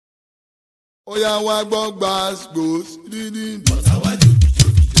ó yá wá gbọ́ Gbas Gbos dídí. bọ́tà wá jòkì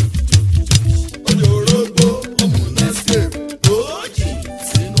ojú orógbó ọmọ Nescafe lójì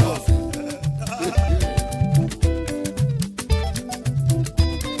sínú ọ̀fìn.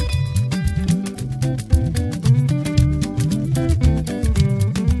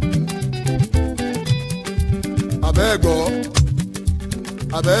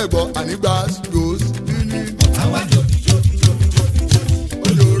 Abẹ́ẹ̀gbọ́ àní Gbas Gbos dídí. bọ́tà wá jòkì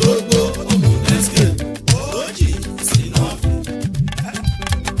ojú orógbó ọmọ Nescafe lójì sínú ọ̀fìn.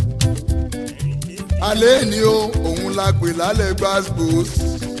 alẹ́ ni ó òun la pè lálẹ́ Gbas Gbos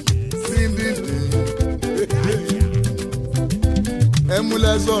dídí.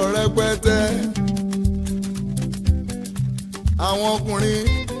 ẹmúlẹ́sọ̀ rẹpẹtẹ àwọn ọkùnrin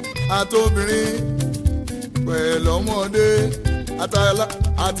àtobìnrin pẹ̀lú ọmọdé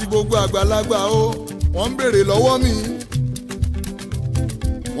àti gbogbo àgbàlagbà ó wọ́n ń béèrè lọ́wọ́ mi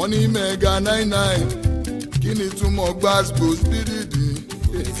wọ́n ní mega 99 kí ni túmọ̀ Gbas Gbos dídìdì.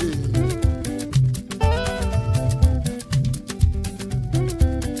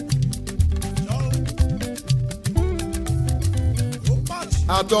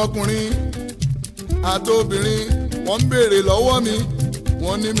 àtọkùnrin àtobìnrin wọ́n ń béèrè lọ́wọ́ mi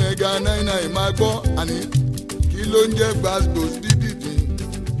wọ́n ní mega 99 máa gbọ́ àní kí ló ń jẹ́ Gbas Gbos dídìdì.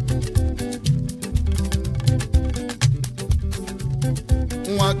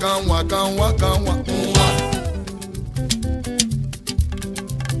 waka.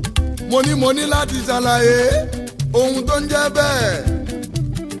 mo ní láti ṣàlàyé ohun tó ń jẹ́ bẹ́ẹ̀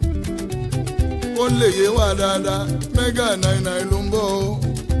kó lè yé wa dáadáa mega 99 ló ń bọ̀ o.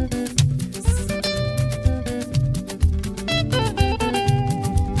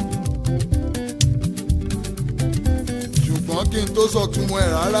 ṣùgbọ́n kí n tó sọ túmọ̀ ẹ̀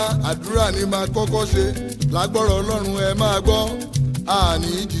rárá àdúrà ni máa kọ́kọ́ ṣe lágbọ́rọ̀ Ọlọ́run ẹ máa gbọ́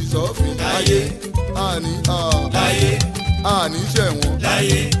àní jìsọ́fìn láyé àní láyé àní ṣẹ̀wọ̀n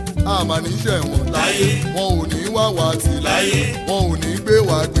láyé àmàní ṣẹ̀wọ̀n láyé wọn ò ní wá wá tì láyé wọn ò ní gbé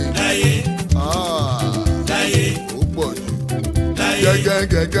wá gbé láyé láyé ó pọ̀ jù láyé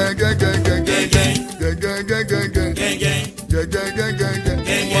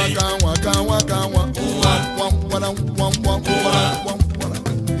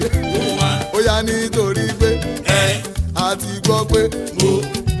ó yá nítorí pé a ti gbọ́ pé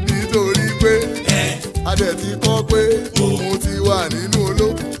nítorí pé a dẹ̀ ti kọ́ pé mo ti wà nínú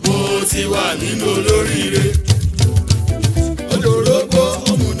olóríire. ojú orógbó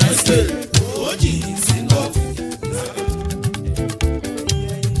ọmọ Nescafe lójì sínú ọ̀fìn.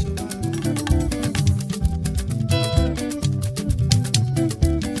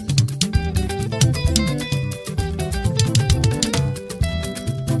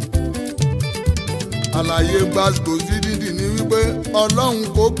 àlàyé Gbas Gbos dídì ní wípé Ọlọ́run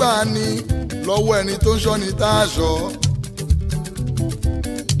kò gbà ní lọ́wọ́ ẹni tó ń ṣọ́ni tá a ṣọ́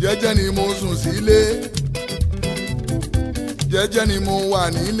jẹ́jẹ́ ni mo sùn sílé jẹ́jẹ́ ni mo wà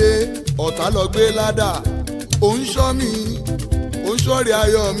nílé ọ̀tá lọ gbé ládà ó ń ṣọ́ mi ó ń ṣọ́rí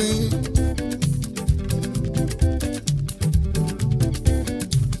ayọ̀ mi.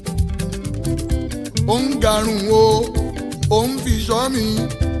 ó ń garùn o ó ń fi ṣọ́ mi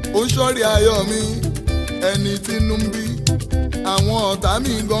ó ń ṣọ́rí ayọ̀ mi ẹni tínú ń bí àwọn ọ̀tá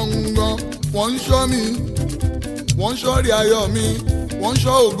mi gangan wọ́n ń ṣọ́ mi wọ́n ń ṣọ́rí ayọ̀ mi wọ́n ń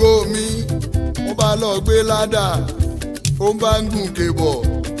ṣọ́ ògo mi wọ́n bá lọ gbé ládà ó bá ń gùn kébọ̀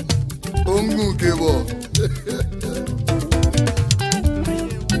ó ń gùn kébọ̀.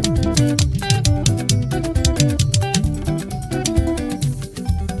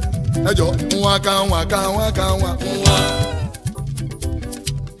 ẹ jọ waka.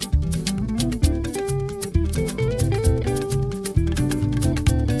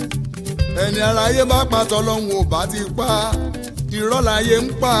 ẹni aráyé bá pa tọlọ́hun ò bá ti pa irọ́ láyé ń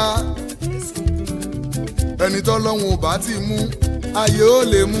pa ẹni tọlọ́hun ò bá ti mú ayé ó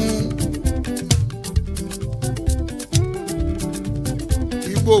lè mú.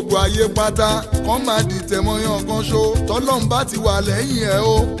 gbogbo ayé pátá kàn máa dìtẹ̀ mọ́yán kan ṣó tọ́lọ́hun bá ti wà lẹ́yìn ẹ̀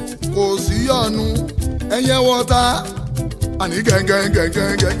o kò sí yọ̀nu ẹ̀yẹ wọ́ta àní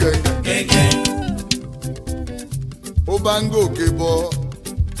gẹ́gẹ́. ó bá ń gòkè bọ̀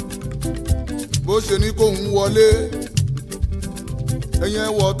bó ṣe ní kó ń wọlé ẹ̀yẹ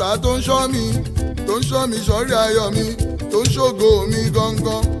wọ̀ta tó ń ṣọ́ mi sọ́rí ayọ̀ mi tó ń ṣògo mi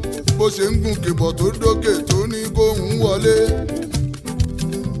gangan bó ṣe ń gùn kébọ̀ tó dókè tó ní kó ń wọlé.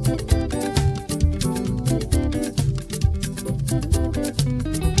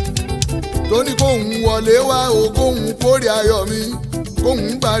 tó ní kó ń wọlé wá o kó ń kórè ayọ̀ mi kó ń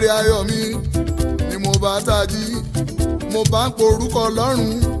gbàre ayọ̀ mi ni mo bá tají mo bá ń porúkọ Ọlọ́run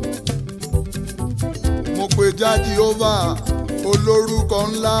gbèjà Jehovah olórúkọ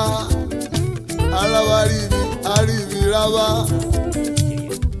ńlá aráwárí mi àríbi rábà.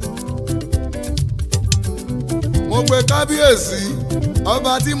 mo pe kábíyèsí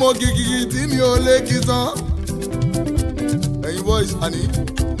ọba tí mo kìkìkì tí mi ò lè kí tán. ẹ̀yin boys àní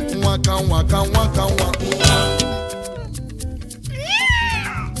wọn kan.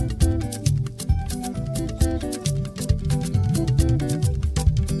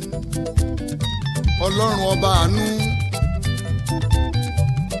 ọlọ́run ọba àánú.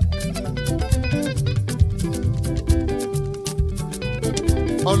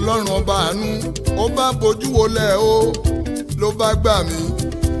 ọlọ́run ọba àánú ó bá bojú wọlé o ló bá gbà mí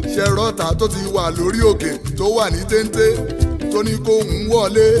ṣẹ̀rọ̀tà tó ti wà lórí òkè tó wà ní téńté tó ní kó ń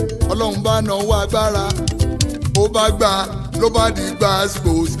wọlé ọlọ́run bá náwó agbára ó bá gbà ló bá di Gbas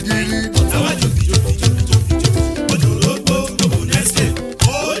Gbos gírí. ọ̀tá wá jòkì ojúlógbó òmùnẹ́sẹ̀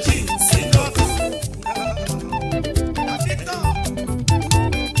ojì sínú.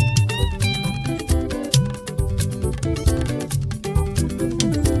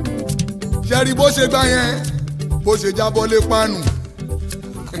 ṣẹ́rí bó ṣe gbá yẹn bó ṣe jábọ́ lé pánù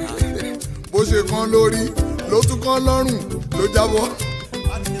bó ṣe kán lórí ló tún kán lọ́rùn ló jábọ́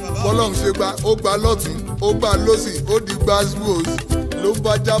bọ́lọ́hún ṣe gbá ó gbá lọ́tún ó gbá lọ́sì ó di Gbas Gbos ló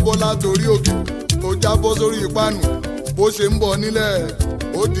bá jábọ́ látòrí òkè ó jábọ́ sórí ìpánù bó ṣe ń bọ̀ nílẹ̀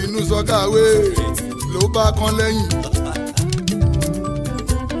ó di inú sọ́kàwé ló bá kán lẹ́yìn.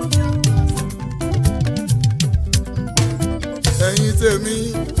 ẹ̀yin tèmi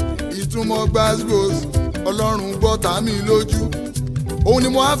ìtumọ̀ Gbas Gbos ọlọ́run gbọ́ tàmí lójú òun ni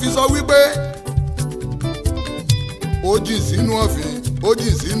mo á fi sọ wípé ó jìn sínú ọ̀fìn ó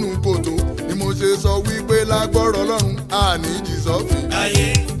jìn sínú kòtò ni mo ṣe sọ wípé lágbọ́rọ̀ ọlọ́run àní jì sọ́fìn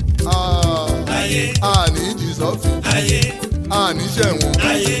àní jì sọ́fìn àní ṣẹ̀wọ̀n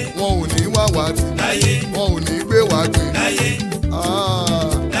wọn ò ní wá wá tì wọn ò ní gbé wá gbé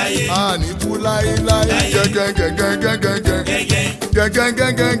àní kú láéláé gẹ́gẹ́gẹ́gẹ́gẹ́gẹ́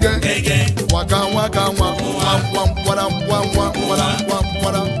waka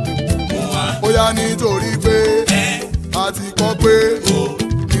ó yá nítorí pé a ti kọ́ pé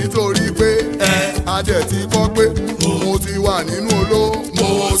nítorí pé a dẹ̀ ti kọ́ pé mo ti wà nínú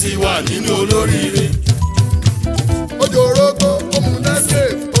olóríire. ojú orógbó òmùnẹ́sẹ̀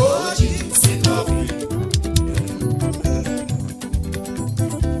ojì sínú.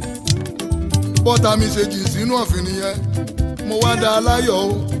 bọ́tà mi ṣe jìn sínú ọ̀fìn nìyẹn mo wá dá aláyọ̀ o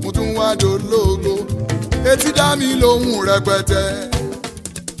mo tún wá dológo etí dá mi lóhùn rẹpẹtẹ.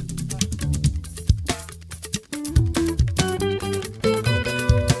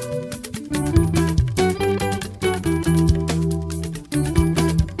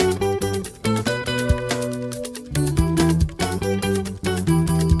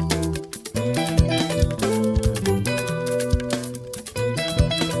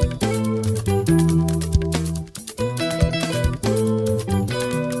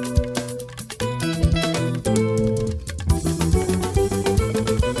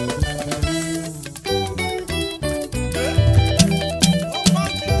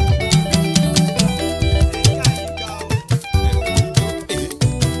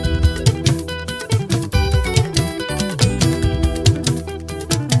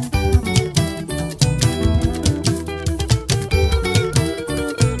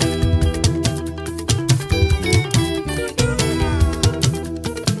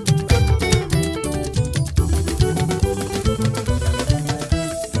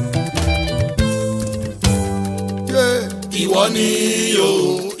 ìwọ ni o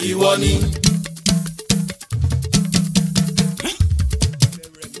ìwọ ni.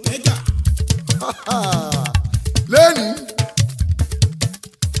 lẹ́nu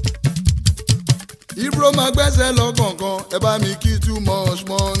Ibro máa gbẹ́sẹ̀ lọ kọ̀ọ̀kan ẹ bá mi kí too much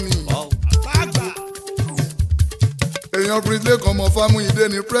money. èèyàn Prince kan mọ Fámúyídé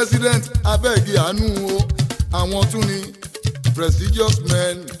ni president abẹ́ẹ̀gì àánú o àwọn tún ni prestigious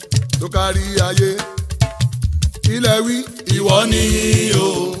men tó kárí ayé. ilẹ̀ wí. ìwọ ni o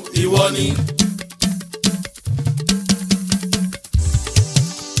ìwọ ni.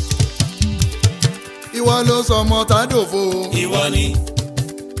 ìwọ ló sọmọ tádòfo. ìwọ ni.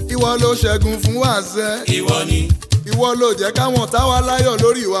 ìwọ ló ṣẹ́gun fún àṣẹ. ìwọ ni. ìwọ ló jẹ́ káwọn táwa láyọ̀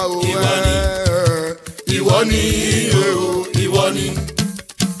lórí wa o. ìwọ ni. ìwọ ni o ìwọ ni.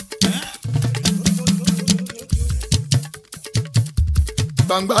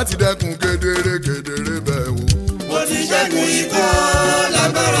 gbangba ti dẹkùn kedere kedere bẹ́ẹ̀ o. mo ti ṣẹ́gun ikọ́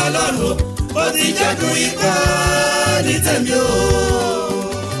lágbára lọ́rùn mo ti ṣẹ́gun ikọ́ ní tèmi o.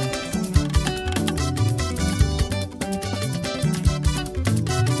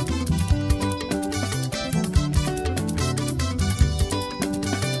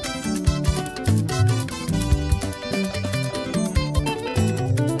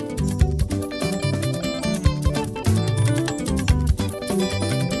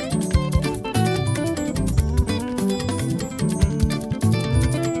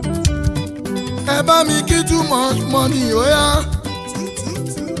 bá mi kí too much money ó yá.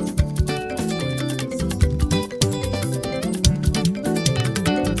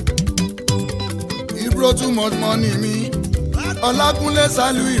 Ibro too much money mi Ọlákúnlé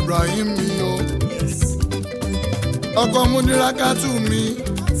Sálú Ibrahim mi o ọkọ Múdírákátù mi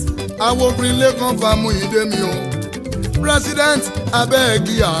awobìnrin lẹ́kàn Fámúyídé mi o president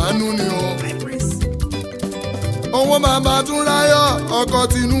abẹ́ẹ̀gì àánú ni o owó bàbá tún ráyọ̀ ọkọ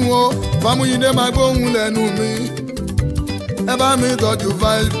tinú o Fámúyídé máa gbóhùn lẹ́nu mi ẹ bá mi tọ́jú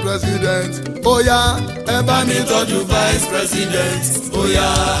vice president ó yá ẹ bá mi tọ́jú vice president ó yá.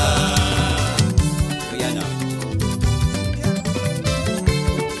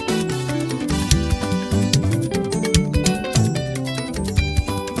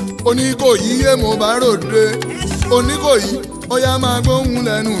 Oníkòyí yé mo bá ròde Oníkòyí ó yá máa gbóhùn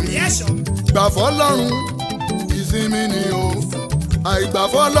lẹ́nu mi gbà fọ́lọ́run ìsinmi ni o àìgbà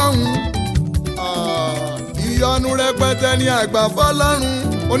fọ́lọ́run ìyọnu rẹpẹtẹ ní àìgbà fọ́lọ́run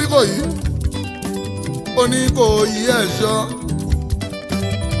Oníkòyí Oníkòyí ẹ̀ṣọ́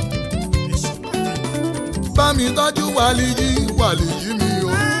bá mi tọ́jú Wàlíjì mi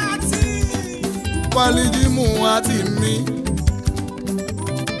o Wàlíjì mú àti mi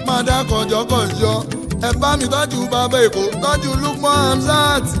máa dá kọjọkọjọ ẹ bá mi tọ́jú bàbá Èkó tọ́jú Lukman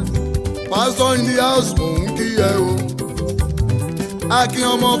Hamzat pastor in the house mò ń kí ẹ o Akin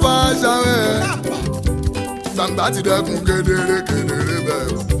ọmọ Fáṣàwẹ̀ Sàǹgbà ti dẹ́kun kedere bẹ́ẹ̀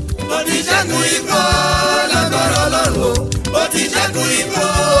o. Mo ti ṣẹ́gun ikọ́ lágbára Ọlọ́run o mo ti ṣẹ́gun ikọ́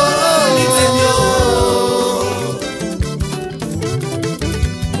ní tèmi o.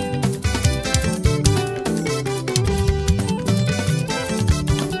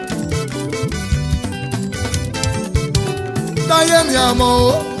 Táyé mi àmọ́ o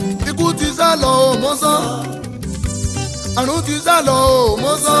ikú ti sá lọ o mo sán àrùn ti sá lọ o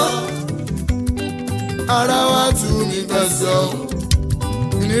mo sán ara wa tù mí gbẹ̀sẹ̀ o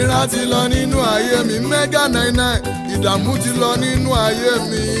ìnira ti lọ nínú ayé mi mega 99 ìdààmú ti lọ nínú ayé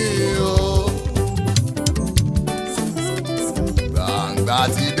mi o. Gbàǹgbà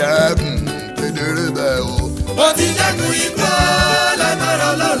ti dẹ́kun kedere bẹ́ẹ̀ o. Mo ti ṣẹ́gun ikọ́ lágbára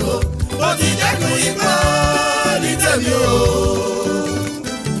Ọlọ́run o mo ti ṣẹ́gun ikọ́ ní tèmi o.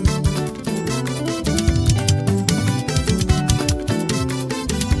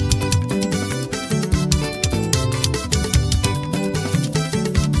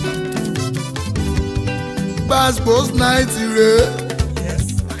 Gbos night re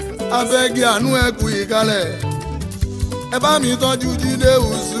abẹ́gi àánú ẹ̀kú ìkálẹ̀ ẹ bá mi tọ́jú Jídé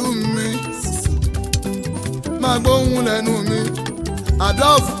Ùsù mi máa gbóhùn lẹ́nu mi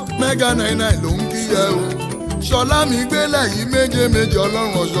Adolf mega 99 ló ń kí ẹ o Ṣọlá mi gbélé yìí méje Ọlọ́run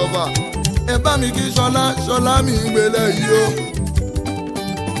Ọ̀ṣọ́fà ẹ bá mi kí Ṣọlá mi gbélé yìí o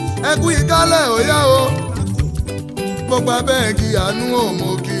ẹ̀kú ìkálẹ̀ ó yá o gbogbo abẹ́gi àánú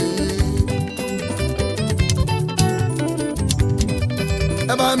òmòkì.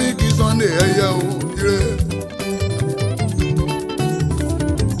 Ẹ bá mi kí Sunday ẹyẹ o ire.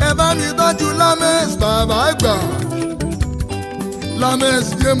 Ẹ bá mi tọ́jú Lames bàbá àgbà Lames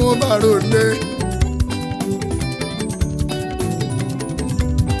yé mo bá ròlé.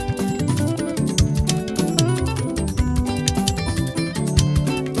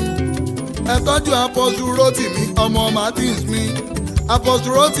 Ẹ tọ́jú Apostle Rótìmí ọmọ Martins mi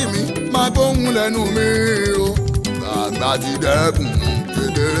Apostle Rótìmí máa gbóhùn lẹ́nu mi o. Gbàgbà ti dẹ́kun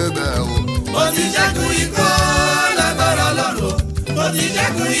kedere bẹ́ẹ̀ o. Mo ti ṣẹ́gun ikọ́ lágbára Ọlọ́run o mo ti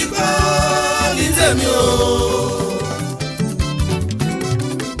ṣẹ́gun ikọ́ ní tèmi o.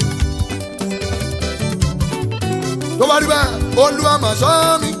 Tó bá rí bẹ́ẹ̀ Olúwa máa ṣọ́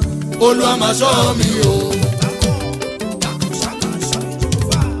mi Olúwa máa ṣọ́ mi o.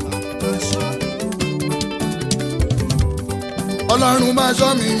 Ọlọ́run máa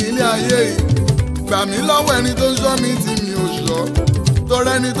ṣọ́ mi nílé ayé yìí gbà mí lọ́wọ́ ẹni tó ń ṣọ́ mi tí mi ò ṣọ́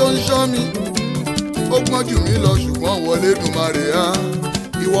tọrẹ ẹni tó ń ṣọ́ mi ó gbọ́n jù mí lọ ṣùgbọ́n wọlé Èdùmàrè á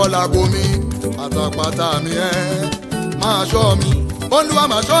ìwọ làbò mi àtàpàtà mi ẹ máa ṣọ́ mi Olúwa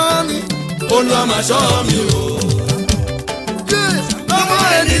máa ṣọ́ mi Olúwa máa ṣọ́ mi o. Lọ́wọ́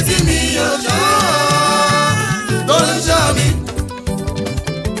ẹni tí mi ò ṣọ́ tó ń ṣọ́ mi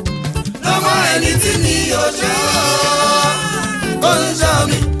lọ́wọ́ ẹni tí mi ò ṣọ́ tó ń ṣọ́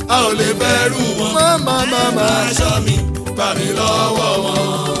mi a ò lè bẹ̀rù wọn máa ṣọ́ mi gbà mí lọ́wọ́ wọn.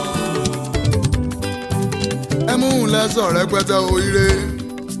 Ẹ mú un lẹ́sọ̀ rẹpẹtẹ oríire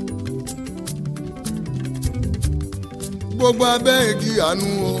gbogbo abẹ́ igi àánú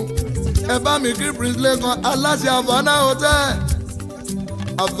o ẹ bá mi kí Prince Lẹ́kan aláṣẹ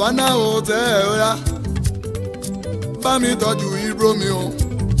Havana Hotel ọ̀yá bá mi tọ́jú Ibro mi o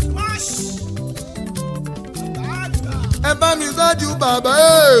ẹ bá mi ṣáájú bàbá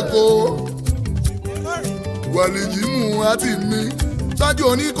Èkó wàlìjìmù àti mi ṣáájú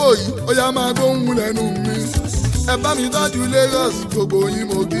Oníkòyí ó yá máa gbóhùn lẹ́nu mi ẹ bá mi ṣáájú Lagos gbogbo yín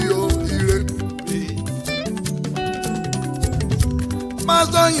mo kí o ire.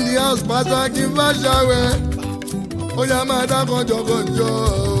 Pastor in the house, Pastor Akínfàṣàwẹ̀ ó yá máa dá kọjọkọjọ.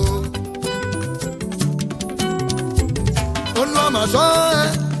 Olúwa máa ṣọ́ ẹ.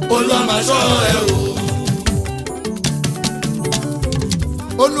 Olúwa máa ṣọ́ ẹ o.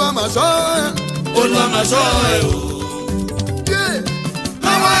 Olúwa máa ṣọ́ ẹ. Olúwa máa ṣọ́ ẹ o.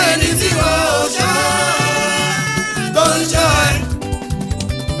 Lọ́wọ́ ẹni tí wọ́n ò ṣọ́ tó ń ṣọ́ ẹ.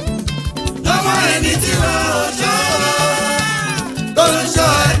 Lọ́wọ́ ẹni tí wọ́n ò ṣọ́ tó ń ṣọ́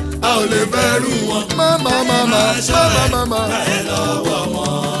ẹ. A ò lè fẹ́ rú wọn. Máma ká ẹ lọ́wọ́ wọn.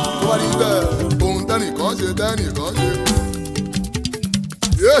 wọ́n rí bẹ́ẹ̀ ohun tẹ́nìkan ṣe tẹ́nìkan ṣe.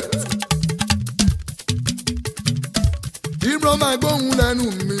 Ibro máa gbóhùn lẹ́nu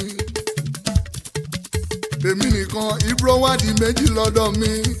mi. Èmi nìkan Ibro wá di méjì lọ́dọ̀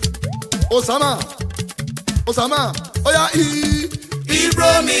mi. Osama ó yá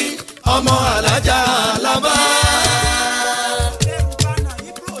Ibro mi ọmọ alájà Alábá.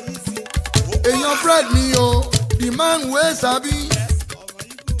 èèyàn Fred mi o the man wey sabi.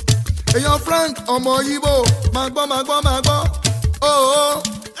 èèyàn Frank ọmọ Igbo máa gbọ́.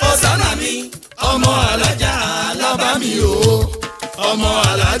 Osama mi ọmọ alájà Alábá mi o. ọmọ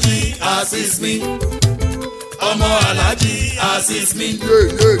alájì Asis mi. ọmọ alájì Asis mi.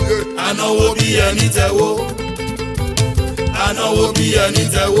 Anáwó bí ẹni tẹ́wó. Anáwó bí ẹni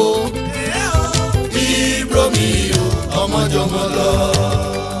tẹ́wó. Ibro mi o ọmọ jọmọ lọ.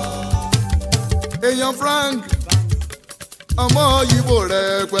 èèyàn Frank ọmọ Igbo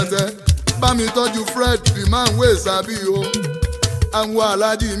rẹpẹtẹ bá mi tọ́jú Fred the man wey sabi o. àwọn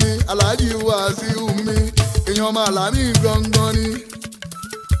aláàjì mi aláàjì Wàsíù mi èèyàn Màlámì gangan ni.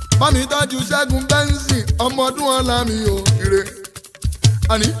 bá mi tọ́jú Ṣẹ́gun Bẹ́ńsì ọmọdún ọ̀la mi ò ire.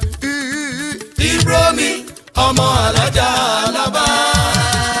 àní Ibro mi ọmọ alájà Alábá.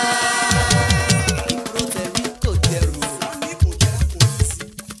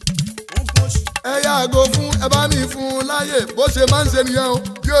 ẹ yàgò fún ẹ bá mi fún láyè bó ṣe máa ń ṣe nìyẹn o.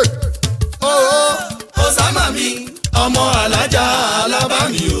 Osama mi ọmọ alájà Alábá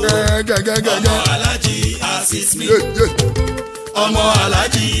mi o. ọmọ alájì Asis mi. ọmọ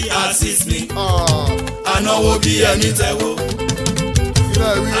alájì Asis mi. Anáwó bí ẹni tẹ́wó.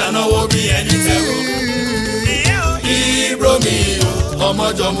 Anáwó bí ẹni tẹ́wó. Ibro mi o ọmọ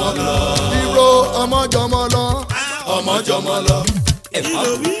jọmọ lọ. Ibro ọmọ jọmọ lọ. ọmọ jọmọ lọ. ẹ̀fọ́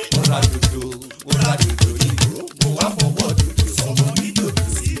ọ̀rá dòdò ọ̀rá dòdò ìbò mo wá fọwọ́ dòdò sọmọ ní dòdò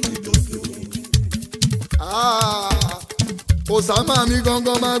sí ní dòdò. Osama mi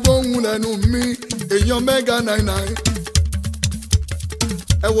gangan máa gbóhùn lẹ́nu mi èèyàn Mega 99.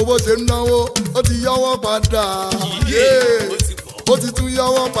 ẹ wo bó ṣe ń náwó ó ti yọwọ́ padà. ó ti tún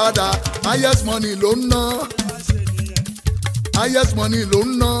yọwọ́ padà highest money ló ń ná. highest money ló ń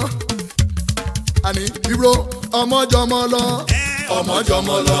ná. àní Ibro ọmọ jọmọ lọ. ọmọ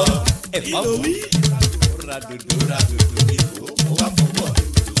jọmọ lọ. ẹ̀fọ́ ra dòdò ìbò mo wá fọwọ́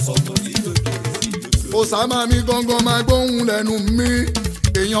dòdò sọmọ ní dòdò sí dòdò. Osama mi gangan máa gbóhùn lẹ́nu mi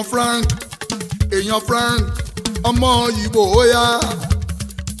èèyàn Frank ọmọ Igbo ó yá.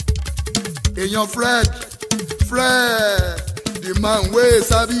 èèyàn Fred the man wey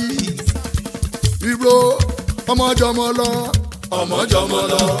sabi. Ibro ọmọ jọmọ lọ. ọmọ jọmọ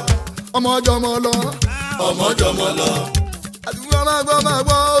lọ. ọmọ jọmọ lọ. ọmọ jọmọ lọ. àdúgbò máa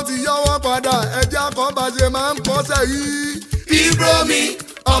gbọ́ ó ti yọwọ́ padà ẹjẹ́ àkọ́bàṣe máa ń kọ́sẹ̀ yìí. Ibro mi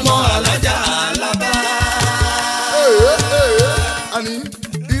ọmọ alájà Alábá. àní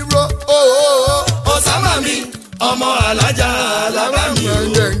Ibro Osama mi ọmọ alájà Alábá mi o.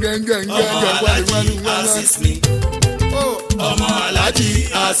 ọmọ alájì Asis mi. ọmọ alájì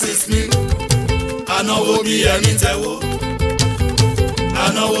Asis mi. Anáwó bí ẹni tẹ́wó.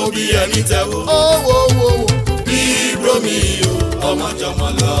 Anáwó bí ẹni tẹ́wó. Ibro mi o ọmọ jọmọ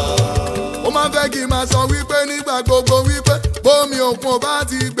lọ. ó máa fẹ́ kí n máa sọ wípé nígbà gbogbo wípé bómi òkun bá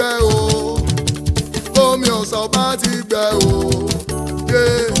ti gbẹ o bómi ọ̀sán bá ti gbẹ o.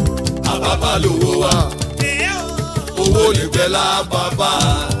 Àbábá lówó wa owó lè gbẹ lábàbá.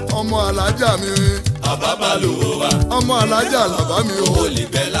 ọmọ alájà mi. Àbábá lówó wa ọmọ alájà làbá mi o. owó lè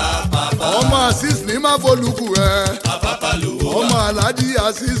gbẹ lábàbá. ọmọ Asis ní má folùkù ẹ. Àbábá lówó wa ọmọ alájí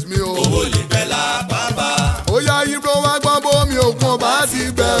Asis mi o. owó lè gbẹ lábàbá. ó yá Ibro wá gbọ́ bómi òkun bá ti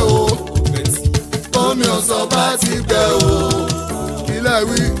gbẹ o bómi ọ̀sán bá ti gbẹ o. kílẹ̀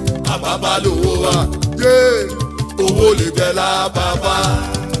wí. Àbábá lówó wa owó lè gbẹ lábàbá.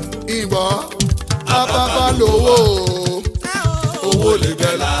 ìbọn àbábá lówó owó lè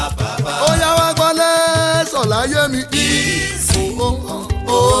bẹ́ la bàbá. ó yá wá gbọ́lẹ̀ sọ̀láyé mi.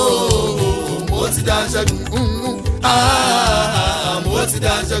 mo ti dá ṣẹ́gun. mo ti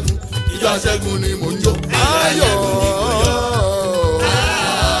dá ṣẹ́gun. ìjọ ṣẹ́gun ni mò ń jó. ayọ̀.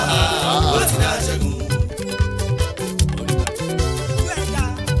 mo ti dá ṣẹ́gun.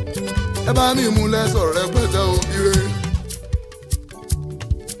 ẹ bá mi mú lẹ́sọ̀rọ̀ rẹpẹtẹ o ire.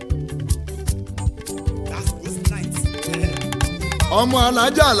 ọmọ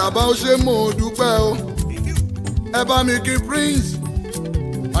alájà làbá ó ṣe mọ̀ ọ́ dúpẹ́ o. ẹ bá mi kí prince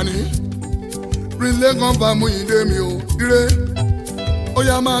àní prince lẹ́kàn bá mú ìdè mi o ire. ó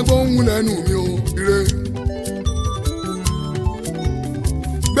yá máa gbóhùn lẹ́nu mi o ire.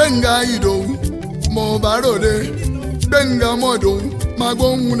 Gbẹ̀ngà Ìdòwú mo bá ròde Gbẹ̀ngà mọ̀dòwú máa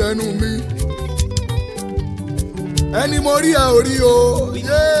gbóhùn lẹ́nu mi. ẹni mo rí ẹ ò rí o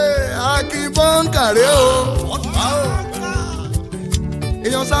yé akínbọ́n kàrẹ́ o.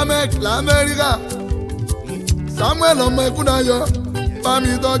 èèyàn Samuel lamẹ́ríkà Samuel ọmọ Ẹkúndayọ̀ bá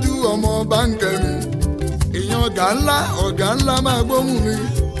mi tọ́jú ọmọ báńkẹ́ mi. èèyàn ọ̀gá ńlá máa gbóhùn mi.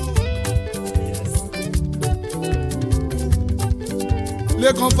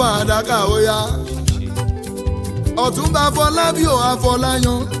 lẹ́kàn fàdákà ó yá Ọ̀túnba Fọlábí ò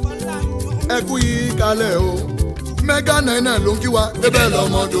Afọláyan ẹ kú yìí kalẹ̀ o. Mẹ́gà náírà ló ń kí wa débẹ̀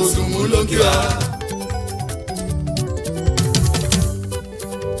lọ́mọ Dòsùnmú ló ń kí wa.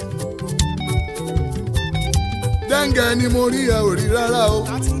 dẹ́ngẹ̀ ni mo rí ẹ ò rí rárá o.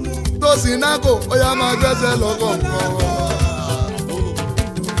 Tósìn nákò ó yá máa gbẹ́sẹ̀ lọ́kọ̀ọ̀kan.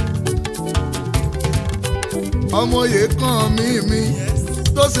 ọmọ yìí kàn mí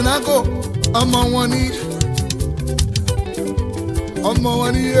Tósìn nákò ọmọ wọn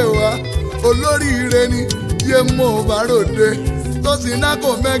ní èèwà olóríire ni yé mo bá ròde. Tósìn nákò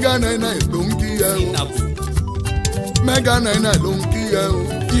Mẹ́gà náírà ló ń kí ẹ o. Mẹ́gà náírà ló ń kí ẹ o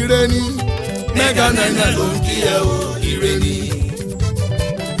ire ni. Mẹ́gà náírà ló ń kí ẹ o ire ni.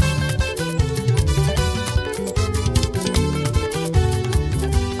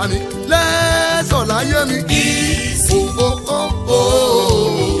 àní lẹ́sọ̀ láyé mi.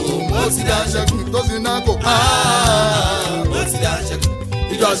 mo ti dá ṣẹ́gun. Tósìn nákò. mo ti dá ṣẹ́gun.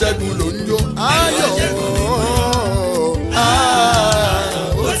 ìjọ ṣẹ́gun ló ń jó. ayọ̀.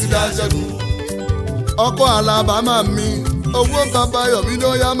 mo ti dá ṣẹ́gun. ọkọ Alabama mi owó bàbá Yọ̀mí ló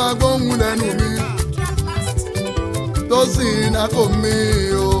yá máa gbóhùn lẹ́nu mi. Tósìn nákò mi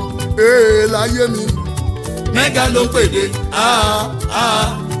o láyé mi. Mẹ́gà ló pèdè.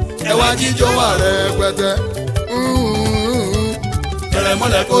 ẹ wá jíjó wà rẹpẹtẹ. bẹ̀rẹ̀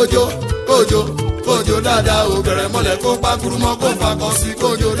mọ́lẹ̀ kójó dáadáa o. bẹ̀rẹ̀ mọ́lẹ̀ kó pákúrú mọ́ kó fakọ̀ sí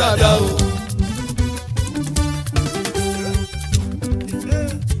kójó dáadáa o.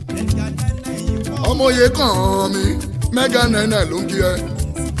 ọmọ yẹ kàn mí Mẹ́gà náírà ló ń kí ẹ.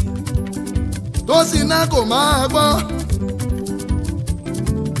 Tósìn nákò máa gbọ́.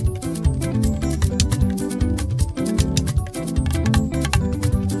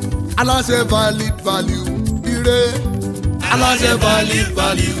 aláṣẹ value ire. aláṣẹ value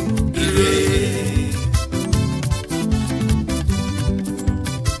ire.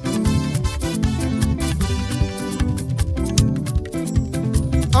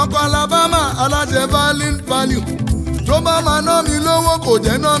 ọkọ Alabama aláṣẹ value tó bá máa ná mi lówó kò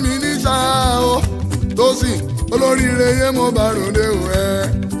jẹ́ ná mi ní ṣáá o. Tósìn olóríire yé mo bá ròde o ẹ.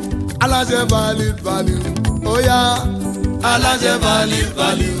 aláṣẹ value ó yá. aláṣẹ value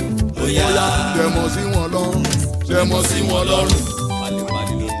ó yá. jẹmọ sí wọn lọ́rùn. jẹmọ sí wọn lọ́rùn.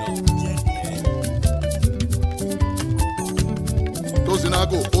 Tósìn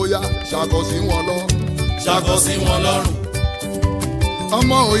nákò ó yá ṣàkọ sí wọn lọ́rùn. ṣàkọ sí wọn lọ́rùn.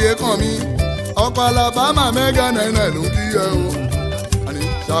 ọmọ òye kàn mí ọkọ Alabama Mẹ́gà náírà ló ń kí ẹ o. àní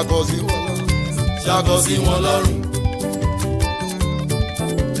ṣàkọ sí wọn lọ́rùn. ṣàkọ sí wọn lọ́rùn.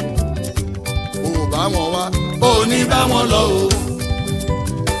 ò bá wọn wá. ò ní bá wọn lọ o.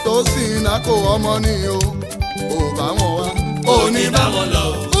 Tósìn nákò ọmọ ni o. ò bá wọn wá. ò ní bá wọn lọ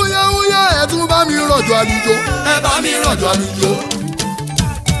o. wúyẹ́wúyẹ́ ẹ tún bá mi rọ̀jò àlùjọ. ẹ bá mi rọ̀jò àlùjọ.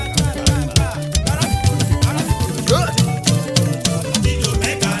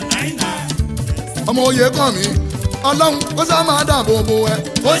 ọmọ òye kàn mí Ọlọ́run kó sá máa dáàbò bò ẹ.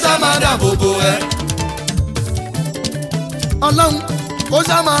 kó sá máa dáàbò bò ẹ. Ọlọ́run kó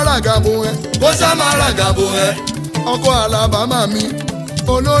sá máa ràgà bò ẹ. kó sá máa ràgà bò ẹ. ọkọ Alabama mi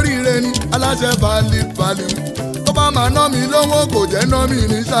olóríire ni aláṣẹ value tó bá máa ná mi lówó kò jẹ́ ná mi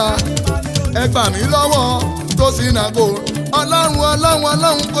ní ṣá. ẹ gbà mí lọ́wọ́ Tósìn nákò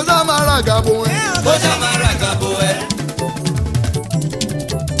Ọlọ́run kó sá máa ràgà bò ẹ. kó sá máa ràgà bò ẹ.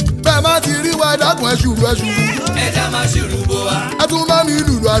 bẹ́ẹ̀ bá ti rí wa dákun ẹ ṣùrù. ẹja máa ṣùrù bó wa. ẹ tún bá mi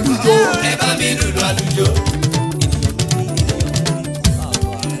lùlù àlùjọ. ẹ bá mi lùlù àlùjọ.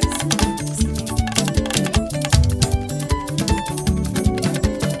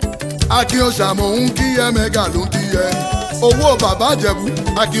 Akin Òṣàmọ̀ ń kí ẹ mẹ́gà ló ń kí ẹ. Owó bàbá Ìjẹ̀bú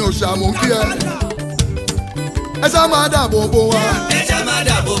Akin Òṣàmọ̀ ń kí ẹ. Ẹ ṣá máa dáàbò bò wá. ẹja máa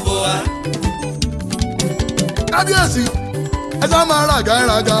dáàbò bò wa. Kábíyèsí ẹ ṣá máa ràgá ẹ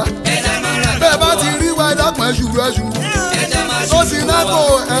ràgá. ẹja máa rà Bẹ́ẹ̀ bá ti rí wa ẹ dákun ẹ ṣùrù ẹ ṣùrù. ẹja máa Tó ṣùrù sì bó nákò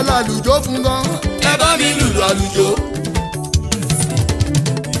wa. ẹ làlùjọ fún gan. ẹ bá mi lùlù àlùjọ.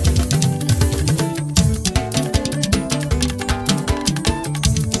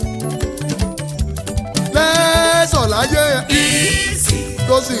 Lẹ́sọ̀ láyé Easy.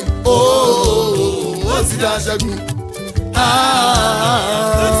 tó sì ó ti dá ṣẹ́gun.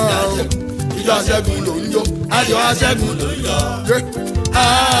 Ìjọ aṣẹ́gun ló ń jó. ayọ̀ aṣẹ́gun ló ń yọ.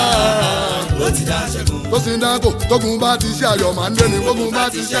 ó ti dá aṣẹ́gun. Tó sì dákò tógun bá ti ṣe ayọ̀ máa ń dé ni. Tógun bá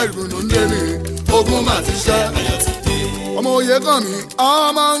ti ṣe ìrùnú ń dé ni. Ogun máa ti ṣe. ayọ̀ ti dé. Ọmọ òye kàn mí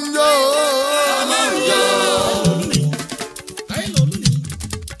ọmọ ń jó. ọmọ ń yọ.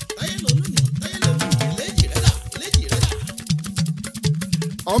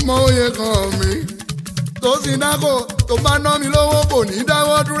 Ọmọ òye kàn mí tó sì dákò tó bá ná mi lówó kò ní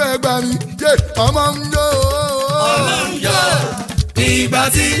dáwọ́ dúró ẹgbàá mi. Ọmọ ń jó. ọmọ ń yọ. ìgbà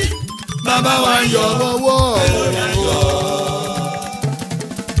tí bàbá wa ń yọ. Wọ́wọ́.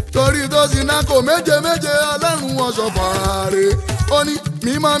 Torí tó sì dákò méje méje ọlọ́run ọ̀ṣọ́ fàárẹ̀. Ó ní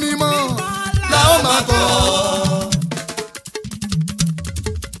mímọ́ mímọ́ la ó máa kọ́.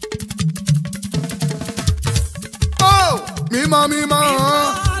 mímọ́ mímọ́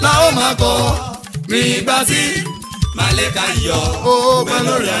la ó máa kọ́. nígbà tí màlẹ́kà yọ. ó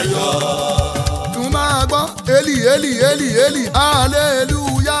pẹ̀lú rẹ̀ yọ. tún máa gbọ́ Élì Élì Élì Élì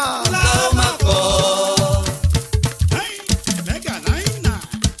hallelujah. la ó máa kọ́.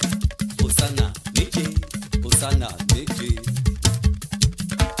 Hosanna méje, Hosanna méje.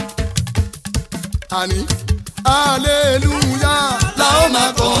 Àní hallelujah. la ó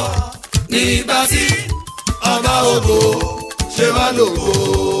máa kọ́. nígbà tí ọba ògo ṣe wá lógo.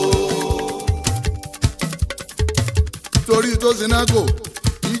 Torí tó sì náà kò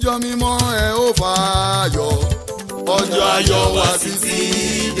ìjọ mímọ́ ẹ ó fàáyọ̀. ọjọ́ ayọ̀ wa títí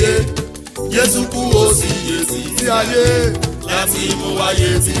dé. Jésù kú ó sì yè títí ayé. láti mú wáyé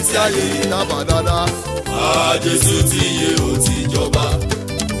títí ayé. Dábàá dáadáa. Jésù ti yè ó ti jọba.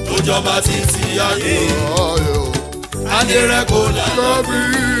 ó jọba títí ayé. Ọ̀yọ́ adé rẹ̀ kò lànà. lọ́bí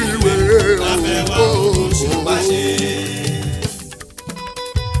ìwé láfẹ̀wá oṣù bá ṣe.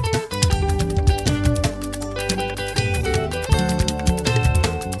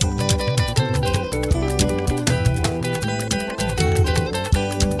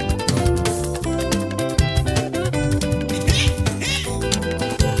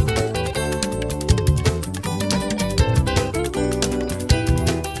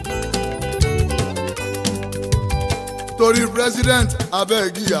 Torí president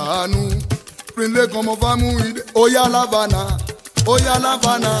abẹ́gi àánú pínlẹ̀ kan mọ́ fámú ilé Oya Lavana Oya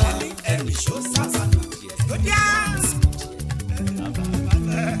Lavana.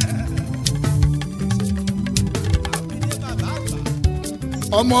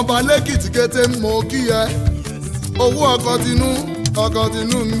 Ọmọọba lẹ́kìtì kété mo kí ẹ owó ọkọ̀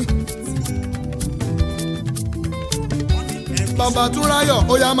tinú mi. Bàbá Túnráyọ̀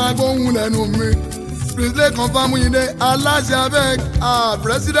Oya máa gbóhùn lẹ́nu mi. Prince kan fámú ilé aláṣẹ abeg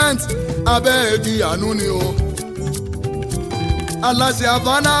president abẹ́gi àánú ni o. Aláṣẹ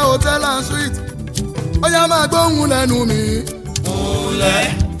Havana hotel and suite Oya máa gbóhùn lẹ́nu mi. múlẹ̀.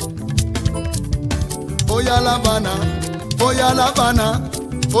 Oya Lavana Oya Lavana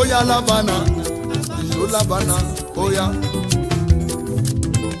Oya Lavana ìṣó Lavana Oya.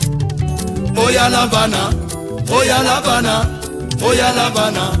 Oya Lavana Oya Lavana Oya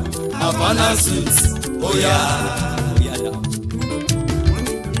Lavana Havana suits. Oya.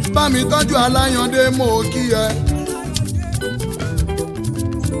 Bá mi tọ́jú Aláyàndé mo kí ẹ.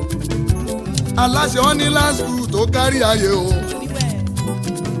 Aláṣẹ wọn ní lásìkò tó kárí ayé o.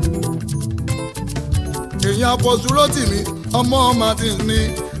 Èyàn àpọ̀sùrọ̀ tì mí ọmọ Martin ní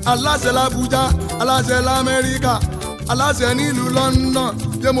aláṣẹ l'Abuja aláṣẹ l'Amẹ́ríkà aláṣẹ nílùú London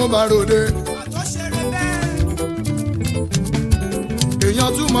jẹ́ mo bá ròde.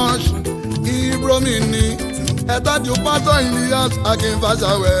 Èyàn too much Ibromi ní ẹ̀tọ́jú pátọ́ Ilias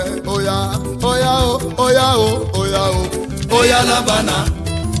Akínfàṣàwẹ̀ Oya Oya o Oya o Oya o. Oya Lavana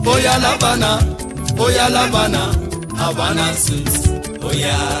Oya Lavana Oya Lavana Havana suits.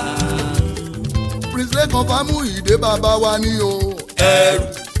 Oya. Prince Lẹ́kan Fámúyìdé bàbá wa ní o. ẹrù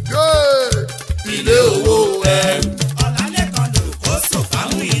Yeah. ilé owó. ẹrù. Ọ̀làlẹ́kan lò kó sò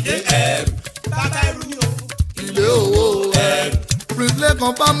fáwọn ìdè ẹrù. Bàbá ẹrù ni o. Ilé owó ẹrù. Prince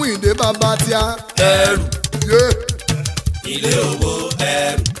Lẹ́kan fámú ìdè bàbá tíá. Ẹrù. Yé. Ilé owó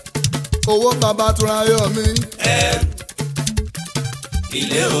ẹrù. Owó bàbá Túnráyọ̀ mi. Ẹrù.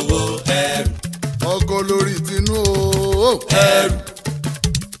 Ilé owó ẹrù. Ọkọ lórí tinú o. Ẹrù.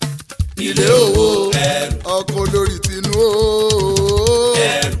 Ilé owó ẹrù. Ọkọ lórí tinú o.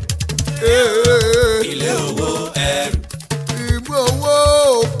 Ẹrù. Ilé owó ẹrù. Ìgbó owó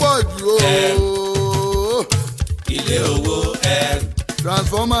pọ̀ jù o. Ilé owó ẹrù.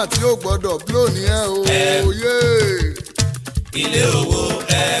 Transformer tí ó gbọ́dọ̀ blow ní ẹ o. Yé. Ilé owó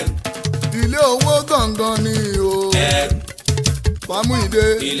ẹrù. Ilé owó gangan ni o. Ẹrù. Fámú ìdè.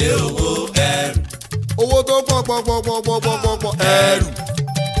 Ilé owó ẹrù. Owó tó pọ̀. Ẹrù.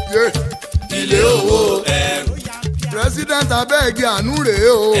 Yé. Ilé owó ẹrù. President abẹ́ẹ̀gì àánú rèé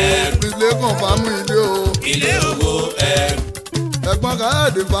o. Prince Lẹ́kan fámú ìdè o. Ilé owó ẹrù. Ẹ̀gbọ́n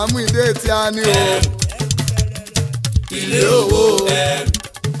Káyọ̀dé fámú ìdè tí a ní o. Ilé owó ẹrù.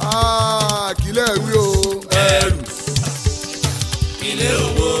 Kílẹ̀ wí o. Ẹrù. Ilé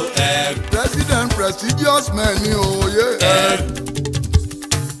owó ẹrù. President prestigious man ni òye. Ẹrù.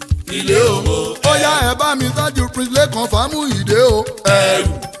 Ilé owó ẹrù. Ó yá ẹ bá mi tọ́jú Prince Lẹ́kan fámú ìdè o.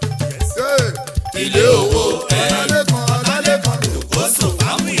 Ẹrù. Ilé owó ẹrù. Ọ̀làlẹ́kan lò kó sò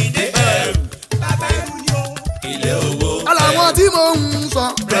fáwọn ìdè ẹrù. Bàbá ẹrù ni o. Ilé owó ẹrù. Aláwọn tí mo ń sọ.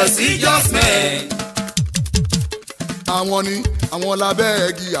 Prestigious man. Àwọn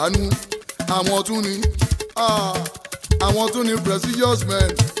labẹ́ẹ̀gì àánú. Àwọn tún ni prestigious men.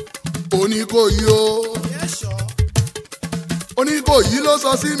 Oníkòyí o. Oníkòyí ló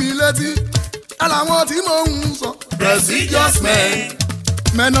sọ sí mi létí. Aláwọn tí mo ń sọ. Prestigious man.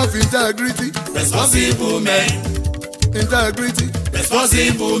 Men of integrity. Responsible men. Integrity.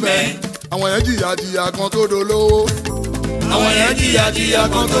 Responsible men. Àwọn yẹn jìyà kan tó dolówó. Àwọn yẹn jìyà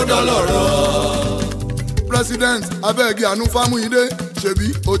kan tó dọ́lọ́rọ̀. President abẹ́ẹ̀gì àánú fámú ìdè ṣebí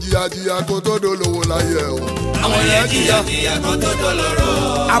ó jìyà kó tó dolówó láyé o. Àwọn yẹn jìyà kan tó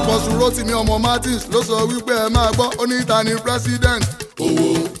dọ́lọ́rọ̀. Apostle Rotimi ọmọ Martins ló sọ wípé ẹ máa gbọ́ ó ní ta ni president.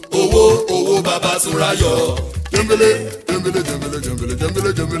 Owó bàbá Túnráyọ̀. Jẹ́mbélé.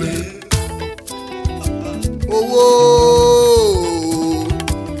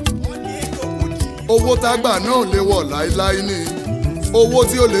 Owó tágbà náà lè wọ̀ láíláí ni. Owó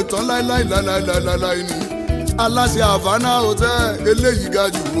tí ó lè tán láíláí ni. Aláṣẹ Havana Hotel eléyìí ga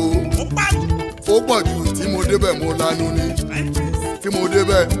jù o. Ó pọ̀ jù tí mo débẹ̀ mo lanu ni. Tí mo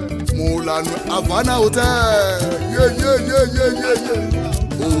débẹ̀ mo lanu. Havana Hotel yé.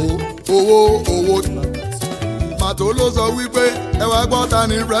 Owó. Màtó ló sọ wípé ẹ wá gbọ́ ta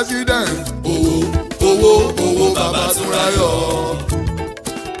ni president. Owó bàbá Túnráyọ̀.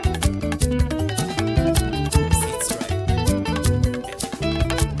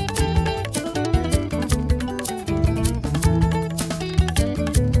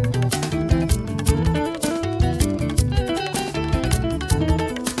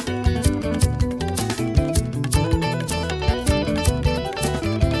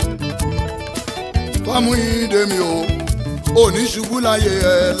 Fámú ìdè mi o, òní ṣubú láyé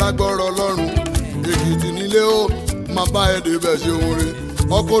ẹ lágbọ́rọ̀ Ọlọ́run. Èkìtì nílé o, máa bá ẹ débẹ̀ ṣe oore.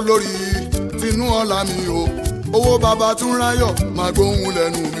 Ọkọ lórí tinú ọ̀la mi o, owó bàbá Túnráyọ̀ máa gbóhùn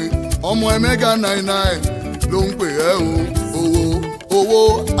lẹ́nu mi. Ọmọ ẹ mẹ́gà 99 ló ń pè ẹ́ o. Owó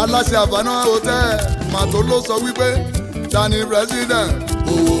aláṣẹ Havana Hotel màtó ló sọ wípé ta ni president.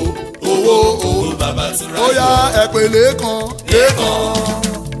 Owó bàbá Túnráyọ̀. Ó yá ẹ̀pẹ̀ lẹ́kan.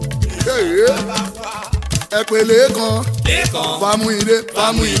 Ẹ̀pẹ̀lẹ̀ kan. Fámú ìdè.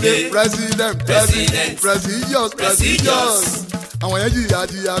 President. Prestigious. Àwọn yẹn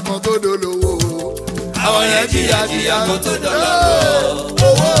jìyà kan tó dolówó. Àwọn yẹn jìyà kan tó dolówó.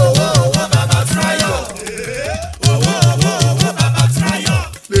 Owó bàbá Túnráyọ̀. Owó bàbá Túnráyọ̀.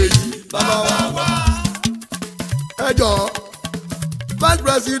 Lèyí bàbá wa. Ẹ jọ Vice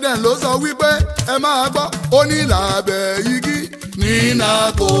President ló sọ wípé ẹ máa gbọ́ ó ní làbẹ̀ igi ní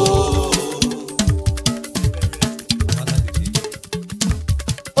nàkó.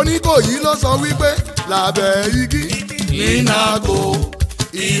 Oníkòyí ló sọ wípé lábẹ́ igi nínàgò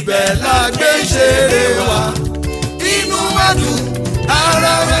ibẹ̀ la gbé ṣeré wa inú wa dùn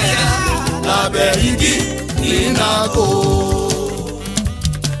ara wa yá lábẹ́ igi nínàgò.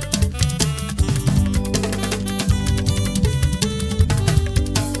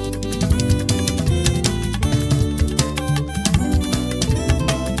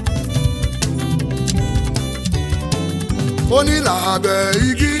 ó ní lábẹ́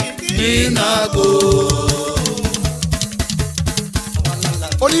igi nínàgò.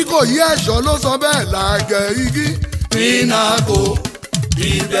 Oníkòyí ẹ̀ṣọ́ ló sọ bẹ́ẹ̀ làgẹ̀ igi. Nínàkó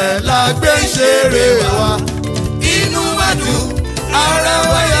ibẹ̀ la gbé ṣeré wa. Inú wa dùn ara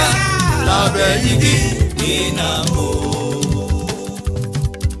wa yá lábẹ́ igi Nínàkó.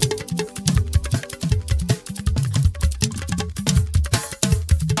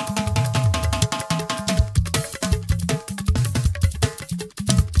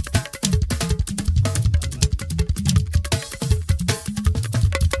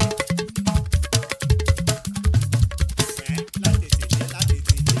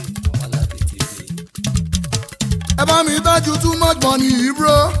 Ẹ bá mi dájú too much money yìí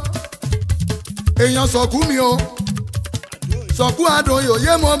bro. Èèyàn sọ̀kú mi o. Sọ̀kú àdóyò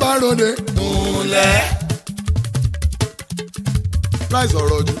yé mo bá ròde. Múlẹ̀. Láì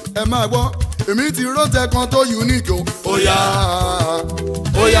sọ̀rọ̀ jù ẹ máa gbọ́. Èmi ti rótẹ kan tó unique o. Oya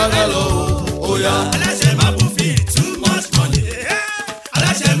oya galo oya. Aláṣẹ máa bù fi too much money.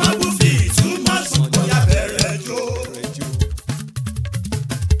 Aláṣẹ máa bù fi too much money. Oya bẹ̀rẹ̀ jó.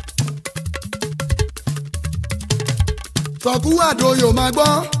 Sọ̀kú àdóyò máa gbọ́.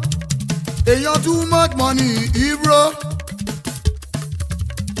 Èèyàn too much money yìí bro.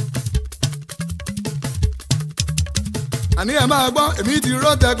 Àní ẹ máa gbọ́. Èmi ti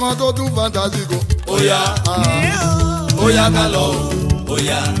rótẹ kan tó tún fantastic o. Oya oya galo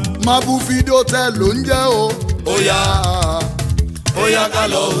oya. Mabu fídíò tẹ ló ń jẹ́ o. Oya oya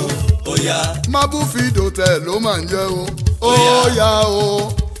galo oya. Mabu fídíò tẹ ló máa ń jẹ́ o. Oya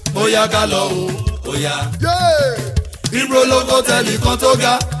o. Oya galo oya. Yeah. Ibro lóko tẹ́lì kan tó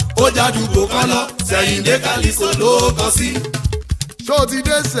ga ó jádùgbò kan lọ Sẹ̀yìndé Kálísò ló kọ sí. Ṣó ti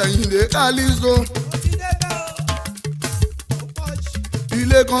dé Sẹ̀yìndé Kálísò.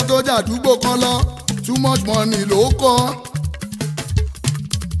 Ilé kan tó jàdúgbò kan lọ too much money ló kọ́.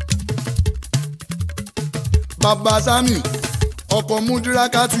 Bàbá Sami ọkọ̀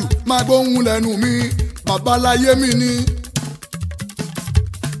Múdírákàtù máa gbóhùn lẹ́nu mi. Bàbá láyé mi ní.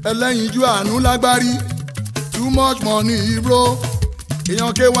 Ẹlẹ́yinjú àánú lágbárí. Too much money bro.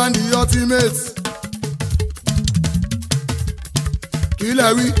 Èèyàn K1 the ultimate. Kí lẹ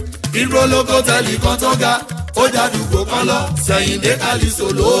wí? Ibro lóko tẹ́lì kan tó ga ó jádùgbò kan lọ Sẹ̀yìndé Kálísò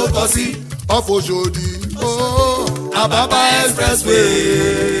ló kọ sí. Ọ̀fọ̀ṣòdì. Oh, Àbábá expressway.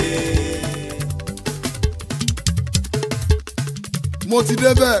 mo ti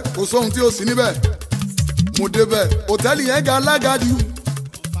débẹ̀ kò sóhun tí ó sì níbẹ̀. Mo débẹ̀ hòtẹ́ẹ̀lì yẹn ga alágàdì.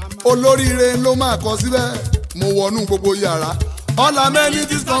 Olóríire ló máa kọ síbẹ̀. Mo wọnú gbogbo yàrá. All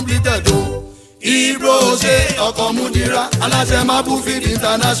amenities completed o. Ibro ṣe ọkọ̀ Múdírá aláṣẹ Mabufid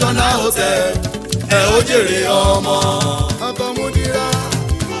International Hotel. Ẹ ó jèrè ọmọ. Ọkọ̀ Múdírá.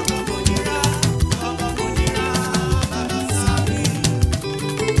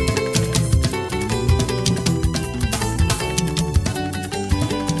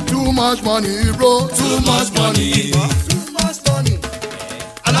 Too much money bro. Too much money. Too much money.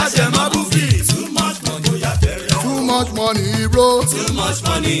 Aláṣẹ Mabufid. Too much money. Ó yá bẹ̀rẹ̀. Too much money bro. Too much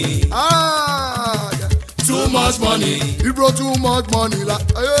money. Yeah. Too much money. Ibro too much money la.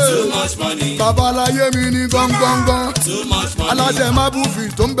 Too much money. Babaláyé mi ní gángangan. Too much money. Aláṣẹ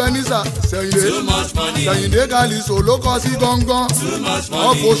Mabufid tó ń bẹ ní Sẹ̀yìndé. Too much money. Sẹ̀yìndé Kálísò ló kọ sí gángan. Too much money.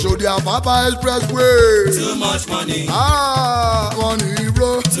 Ọ̀fọ̀ṣòdì Àpápá expressway. Too much money. Money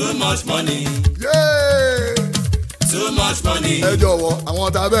bro. Too much money. Yeah. Too much money. Ẹ jọ̀wọ́ àwọn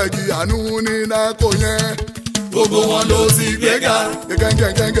tàbẹ́ẹ̀gì àánú ní nákò yẹn. Gbogbo wọn ló ti gbéga.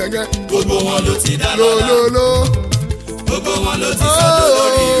 Gẹ́gẹ́gẹ́gẹ́gẹ́. Gbogbo wọn ló ti dá lọ́lá. Lólóló. Gbogbo wọn ló ti sọ́dọ̀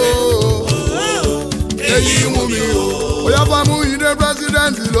lórí rẹ̀. Èyí wù mí o. Bóyá Fámúyídé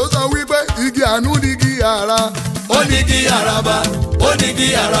pírẹ́sídẹ̀ǹtì ló sọ wípé igi àánú di igi àrà. Ó ní kí àràbà. Ó ní kí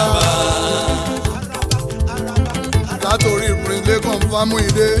àràbà. Látòrí Prince Lẹ́kàn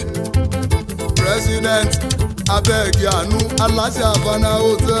Fámúyídé pírẹ́sídẹ̀ǹtì abẹ́ẹ̀gì àánú aláṣẹ Havana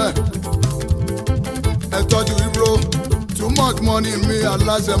hotel. Ẹ tọ́jú Ibro too much money mi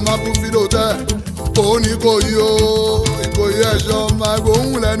aláṣẹ Mabufid hotel. Ó ní kò yí o Ìkòyí ẹ̀ṣọ́ máa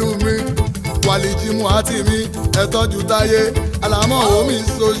gbóhùn lẹ́nu mi. Wàlíjìmù àti mi ẹ tọ́jú Táyé Àlámọ̀ omi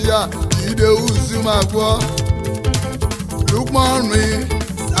sọ́ṣà Ìdè Ùsù máa gbọ́. Lukman mi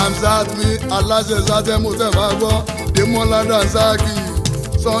Amzat mi aláṣẹ Sátẹ́mọ́tẹ́ máa gbọ́. Dèmọ́lá Dansaki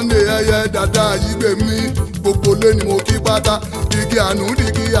Sunday ẹyẹ dada yígbé mi gbogbo lé ni mo kí pátá. Igi àánú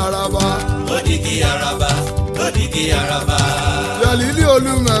digi àràbà. Ó digi àràbà. Ó digi àràbà. Jẹ̀lílì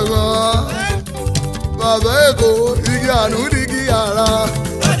Olúmẹ̀rọ bàbá Èkó igi àánú digi àrà.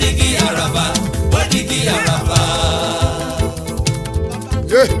 Ó digi àràbà. Ó digi àràbà.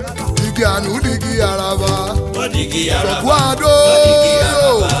 Igi àánú digi àràbà. Ó digi àràbà. Sọ̀kú àdó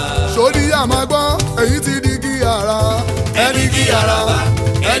sódì àmàgbọ́n èyí ti digi àrà. Ẹ digi àràbà.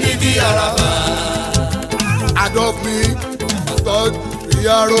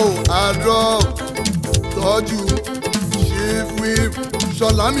 PRO adrop tọ́jú chief whip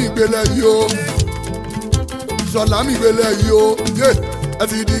Ṣọlámi gbélé yìí o Ṣọlámi gbélé yìí o ẹ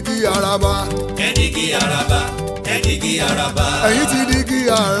ti di kí araba. ẹ di kí araba ẹ di kí araba. ẹ̀yin ti di kí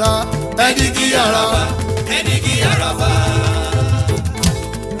ara ẹ di kí araba ẹ di kí araba.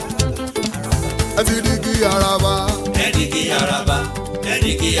 ẹ ti di kí araba. ẹ di kí araba ẹ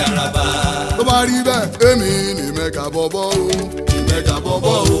di kí araba. tó bá rí bẹ́ẹ̀ èmi ni mẹ́ka bọ́bọ́ o ìmẹ́ka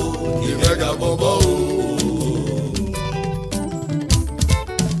bọ́bọ́ o ìmẹ́ka bọ́bọ́ o.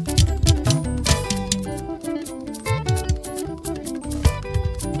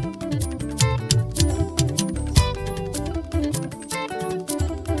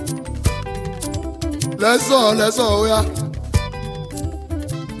 lẹ́sọ̀ oya.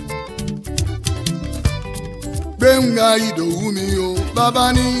 Gbẹ̀ngà Ìdòwú mi o bàbá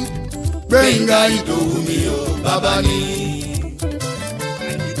ní. Gbẹ̀ngà Ìdòwú mi o bàbá ní.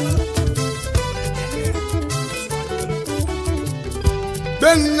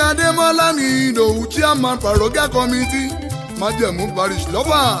 Gbẹ̀ngà Adémọ́lá mi Ìdòwú chairman paroga committee májẹ̀mú parish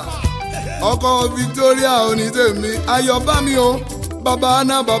lọ́wọ́. ọkọ Victoria onítèmi ayọ̀bámi o bàbá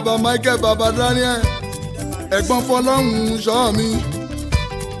Anna bàbá Michael bàbá Daniel. ẹ̀gbọ́n Fọlọ́hun ṣọ́ mi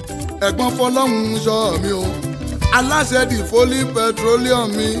ẹ̀gbọ́n Fọlọ́hun ṣọ́ mi o aláṣẹ di Foley petroleum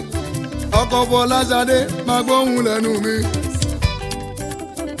mi ọkọ Fọláṣadé máa gbóhùn lẹ́nu mi.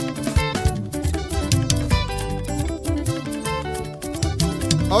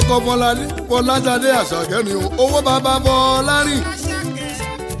 ọkọ Fọláṣadé Àṣàkẹ́ mi o owó bàbá Fọlárìn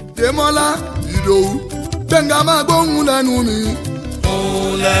Démọ́lá Ìdòwú Gbẹ̀ngà máa gbóhùn lẹ́nu mi.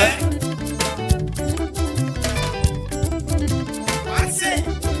 Múlẹ̀.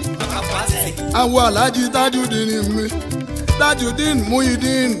 àwọn alájí Tajudeen mi Tajudeen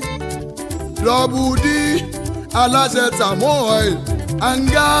Muhyiddin Lọ́bùdí aláṣẹ Tamo oil and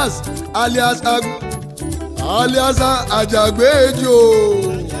gas alias Àjàgbéjò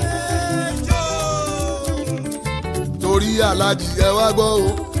torí alájí ẹ wá gbọ́ o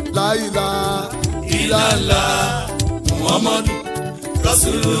láìla ìlàlá Muhammadu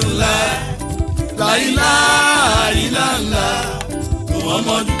Rasulullah láìla ìlàlá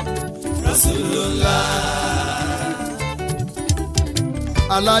Muhammadu Rasulullah.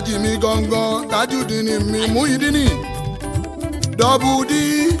 alájí mi gangan Tajudeen mi Muhyiddin Lọ́bùdí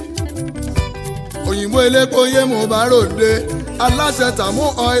òyìnbó elépo yé mo bá ròde aláṣẹ Tamo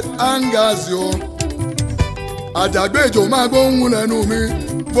oil and gas o Àjàgbéjò máa gbóhùn lẹ́nu mi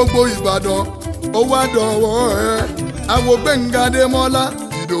gbogbo Ìbàdàn ó wá dọ̀wọ́ ẹ àwo Gbẹ̀ngà Adémọ́lá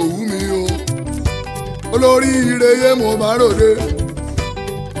Ìdòwú mi o olórí ire yé mo bá ròde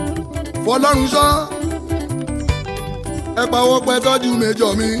Fọlọ́run ṣọ́ ẹ pawọ́ pẹ́ tọ́jú méjọ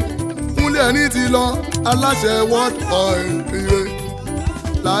mi múlẹ̀ ní ti lọ aláṣẹ world oil ire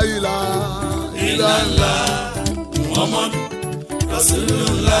láìla ìlàlá Muhammadu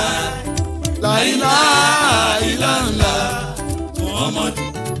Rasulullah láìla ìlàlá Muhammadu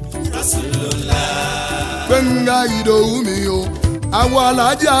Rasulullah. Gbẹ̀ngà Ìdòwú mi o àwọn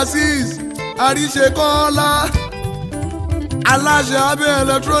alájí Azeez àríṣekọ́lá aláṣẹ abẹ́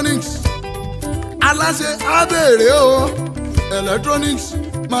electronics aláṣẹ abẹ́rẹ́ o electronics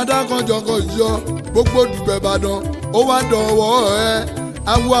máa dá kọjọkọjọ gbogbo dùgbẹ́ Ìbàdàn ó wá dọ̀wọ́ ẹ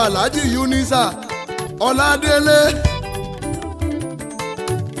àwọn alájí Unisa Ọládélé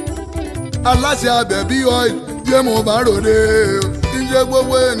aláṣẹ Abẹ́bí oil yé mo bá ròde ìjẹ́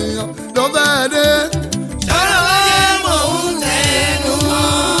gbogbo ènìyàn lọ́fẹ̀ẹ́ dé. Ṣọ́rọ̀ wáyé mò ń tẹnu mọ́.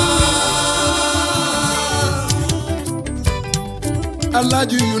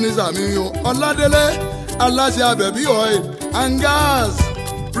 alájí Unisa mi o Ọládélé aláṣẹ Abẹ́bí oil and gas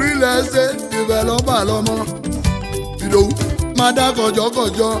real estate developer lọ́mọ Ìdòwú máa dá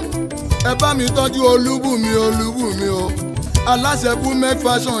kọjọkọjọ ẹ bá mi tọ́jú Olúbùnmi o aláṣẹ Bumek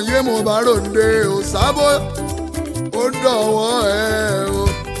fashion yé mo bá ròde o Sábò ó dọ̀wọ́ ẹ o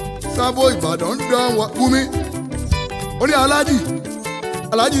Sábò Ìbàdàn dọ̀wọ́ Bùnmi ó ní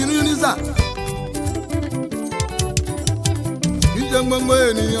alájí Unisa ìjẹ́ gbogbo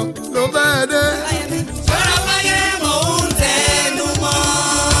ènìyàn ló fẹ́ dé. Ṣọ́rọ̀ wáyé mò ń tẹnu mọ́.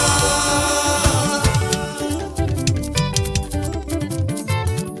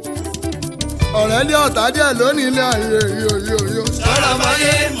 ọ̀rẹ́ lé ọ̀tá díẹ̀ lónìí ilé ayé yóò. Ṣọ́rọ̀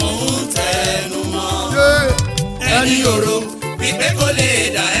wáyé mò ń tẹnu mọ́. Ẹni òro wípé kò lè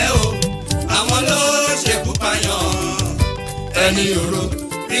dà ẹ́ o àwọn ló ṣekú pààyàn. Ẹni òro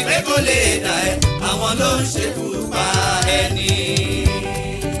wípé kò lè dà ẹ́ àwọn ló ṣekú pa ẹni.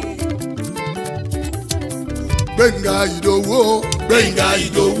 Gbẹ̀ngà Ìdòwú o Gbẹ̀ngà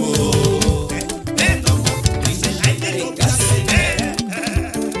Ìdòwú o.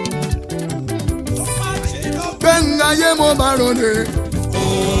 bá ròde.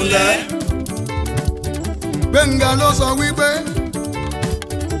 kúnlẹ̀. Gbẹ̀ngà ló sọ wípé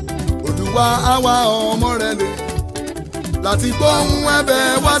Olúwa àwa ọmọ rẹ̀ lè láti gbóhùn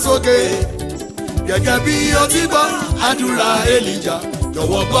ẹ̀bẹ̀ wá sókè. Gẹ́gẹ́ bí o ti gbọ́ àdúrà Èlíjà,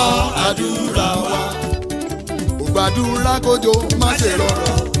 jọ̀wọ́ gbọ́ àdúrà wa. Ó gbàdúrà kójò má ṣe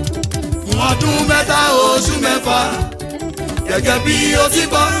rọ̀rọ̀ Fún ọdún 3 oṣù 6. Gẹ́gẹ́ bí o ti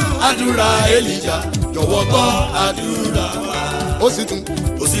gbọ́ àdúrà Èlíjà, jọ̀wọ́ gbọ́ àdúrà wa.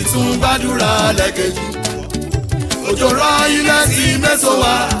 ó sì tún gbàdúrà lẹ́kẹ̀jì. Òjò rọ̀ ilẹ̀ sí méso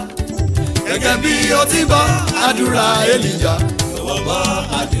wá. Gẹ́gẹ́ bí o ti gbọ́ àdúrà Èlíjà, jọ̀wọ́ gbọ́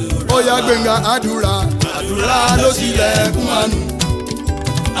àdúrà wa. ó yá Gbẹ̀ngà àdúrà. Àdúrà ló ṣílẹ̀kùn àánú.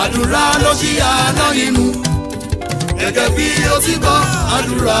 Àdúrà ló ṣí àná nínú. Gẹ́gẹ́ bí o ti gbọ́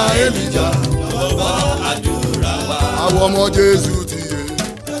àdúrà Èlíjà, jọ̀wọ́ gbọ́ àdúrà wa. Àwọn ọmọ Jésù ti yé.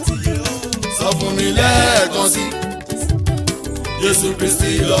 Sọ fún mi lẹ́ẹ̀kan sí. Jésù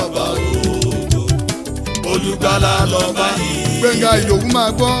Kristi lọ́ba ògo, olùgbàlà lọ́ba yìí. Gbẹ̀ngà Ìdòwú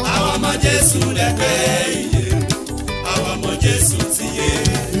máa gbọ́. Àwọn ọmọ Jésù lẹ́gbẹ́ iye, àwọn ọmọ Jésù ti yé.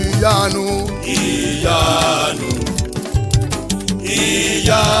 Ìyanu. Ìyanu,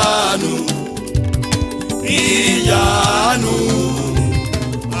 ìyanu, ìyanu,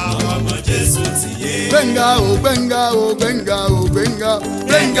 àwọn ọmọ Jésù ti yé. Gbẹ̀ngà o Gbẹ̀ngà o Gbẹ̀ngà o Gbẹ̀ngà.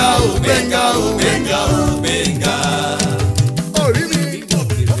 Gbẹ̀ngà o Gbẹ̀ngà o Gbẹ̀ngà o Gbẹ̀ngà. Orí mi.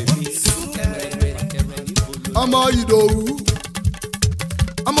 Ọmọ Ìdòwú.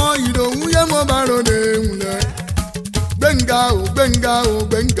 Ọmọ Ìdòwú yẹ mo bá ròde ńlẹ̀. Gbẹ̀ngà o Gbẹ̀ngà o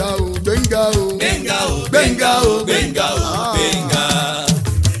Gbẹ̀ngà o Gbẹ̀ngà o. Gbẹ̀ngà o Gbẹ̀ngà o Gbẹ̀ngà o Gbẹ̀ngà.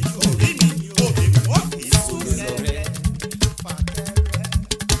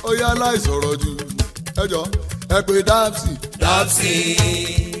 Ó yá láìsọ̀rọ̀ jù ẹjọ́ ẹ pé Dapsy. Dapsy.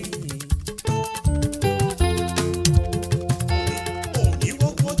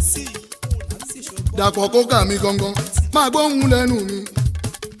 Dàpọ̀ kókà mi gangan máa gbóhùn lẹ́nu mi.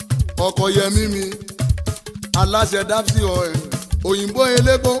 Ọkọ̀ Yẹmí mi aláṣẹ Dapsy oil òyìnbó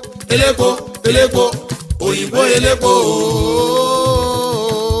elépo. Elépo, elépo, òyìnbó elépo.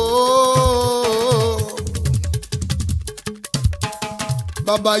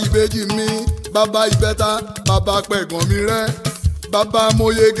 Bàbá ìbejì mi bàbá ìbẹ́ta bàbá pẹ̀gàn mi rẹ́ bàbá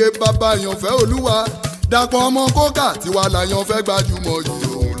moyege bàbá àyànfẹ́ olúwa Dàpọ̀ ọmọ kókà tiwa làyànfẹ́ gbajúmọ̀ yìí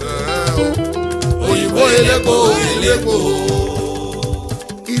òun lẹ́ o. Òyìnbó elépo, elépo.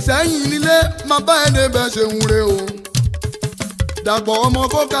 Ìsẹ́yìn nílé máa bá ẹni bẹ́ẹ̀ ṣe ń re o. Dàpọ̀ ọmọ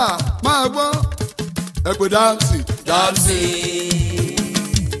kókà máa gbọ́ ẹ pé Dapsy. Dapsy.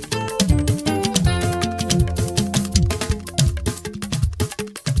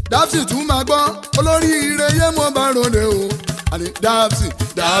 Dapsy tún máa gbọ́ olórí ire yé mo bá ròde o. Àní Dapsy.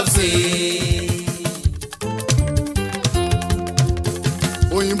 Dapsy.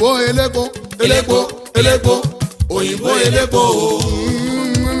 Òyìnbó elépo. Elépo, elépo, òyìnbó elépo.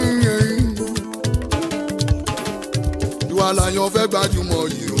 Ìwà làyàn fẹ́ gbajúmọ̀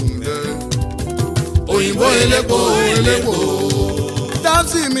yìí òun lẹ́. Òyìnbó elépo, elépo.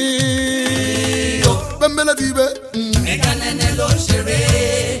 Dapsy mi yọ pẹ́ńpẹ́lẹ́ ti bẹ́. Mẹ́gà nẹ́nẹ́ ló ń ṣeré.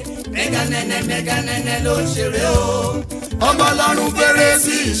 Mẹ́gà nẹ́nẹ́ ló ń ṣeré o. Ọba lọ́run fèrè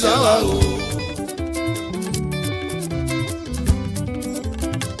sí ìṣọ́wá o.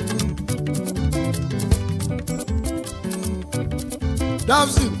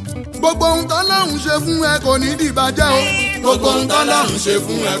 Dapsy gbogbo ohun tó lọ́hùn ṣe fún ẹ kò ní dìbàjẹ́ o. Gbogbo ohun tó lọ́run ṣe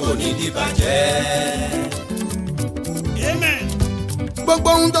fún ẹ kò ní dìbàjẹ́. Gbogbo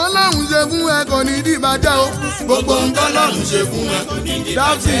ohun tó lọ́hùn ṣe fún ẹ kò ní dìbàjẹ́ o. Gbogbo ohun tó lọ́run ṣe fún ẹ kò ní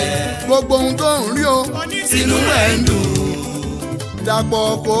Dapsy dìbàjẹ́. gbogbo ohun tó ń rí o. Tinú ẹ̀ ń dùn. Dàpọ̀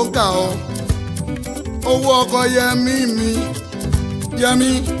kókà o. Owó ọkọ̀ Yẹmí mi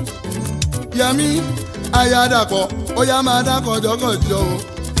Yẹmí aya Dàpọ̀ ó yá máa dákọ̀ jọ́kọ̀jọ́ o.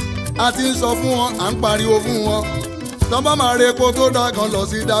 A ti ń sọ fún wọn à ń pariwo fún wọn. Tọ́ba máa re epo tó dá kan lọ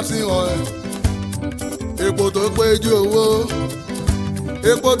sí Dapsy oil. Epo tó péjú owó.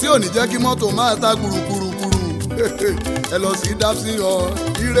 Epo tí ò ní jẹ́ kí mọ́tò máa ta gbùrùgbùrùgbùrù. Ẹ lọ sí Dapsy oil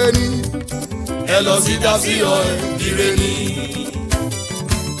ire ní. Ẹ lọ sí Dapsy oil ire ní.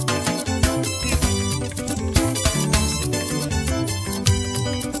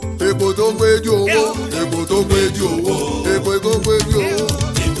 Epo tó péjú owó. Epo tó péjú owó. Epo tó péjú owó.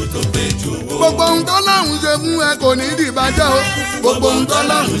 Epo tó péjú owó. Gbogbo ohun tó lọ́hùn ṣe fún ẹ kò ní dìbàjẹ́ o. Gbogbo ohun tó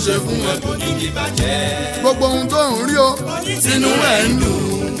lọ́run ṣe fún ẹ kò ní dìbàjẹ́. Gbogbo ohun tó ń rí o. Tinú ẹ̀ ń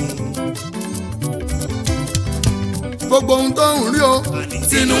dùn. Gbogbo ohun tó ń rí o.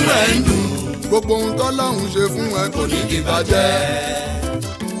 Tinú ẹ̀ ń dùn. Gbogbo ohun tó lọ́hùn ṣe fún ẹ kò ní dìbàjẹ́.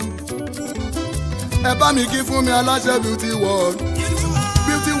 ẹ bá mi kí fún mi aláṣẹ beauty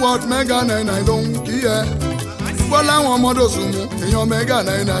world mega 99 ló ń kí ẹ gbọ́ láwọn ọmọdé sùnmù èèyàn mega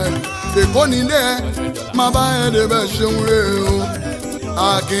 99 èkó nílé ẹ má bá ẹ débẹ̀ ṣeun rè o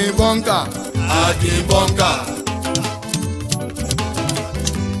Akin bọ́ǹkà.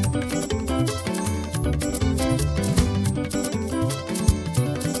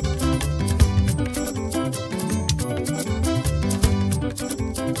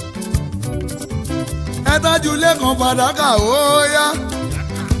 ẹ tọ́jú lẹ́kàn fàdákà ó yá.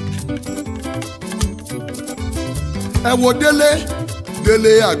 ẹ wo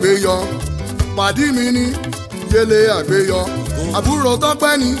délé àgbéyọ pàdí mi ní délé àgbéyọ àbúrò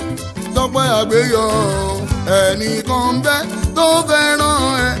tọ́pẹ́ ní tọ́pẹ́ àgbéyọ ẹnìkan bẹ́ tó fẹ́ràn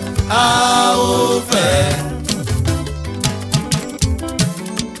ẹ a ó fẹ́.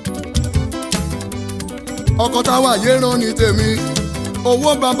 ọkọ táwa yéran ní tèmi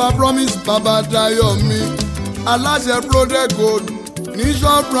owó baba promise baba dayo mi aláṣẹ project gold ní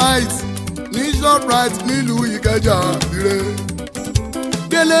shoprite nílùú Ìkẹjà ire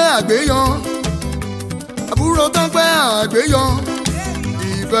délé àgbéyọ àbúrò tọ́pẹ́ àgbéyọ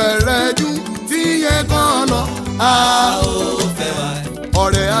ìbẹ̀rẹ̀jú tí yẹn kàn lọ a ó fẹ́ wá.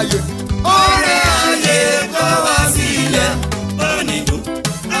 ọ̀rẹ́ ayé kọ́ wá sílẹ̀ onídùn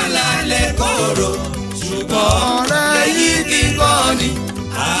alálẹ̀ kóró ṣùgbọ́n ọ̀rẹ́ yìí kí kọ́ ni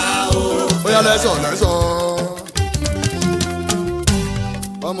a ó fẹ́ wá. bóyá lẹ́sọ̀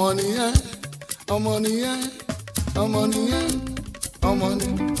ọmọ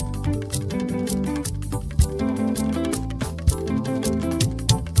nìyẹn.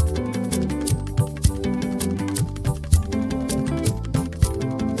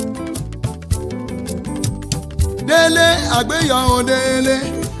 délé àgbéyàwó délé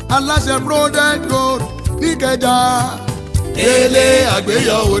aláṣẹ project gold níkẹjà. délé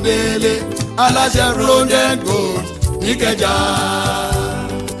àgbéyàwó délé aláṣẹ project gold níkẹjà.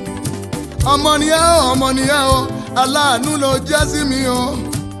 ọmọ nìyẹn o aláàánú ló jẹ́ sí mi o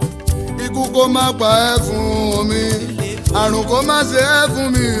ikú kó má pa ẹ́ fún mi àrùn kó má ṣe ẹ́ fún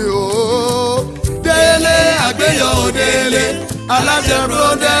mi o. délé àgbéyàwó délé aláṣẹ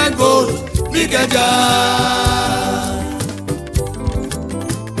project gold níkẹjà.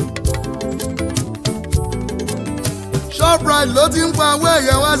 shoprite ló ti ń pa owó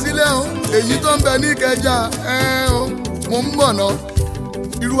ẹ̀yẹ wá sílé o èyí tó ń bẹ níkẹjà o mo ń bọ̀ náà.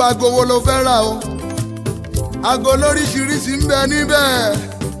 irú aago wo ló fẹ́ rà o aago lóríṣiríṣi ń bẹ níbẹ̀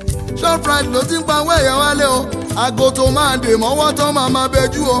shoprite ló ti ń pa owó ẹ̀yẹ wálé o aago tó máa dè mọ́wọ́ tó máa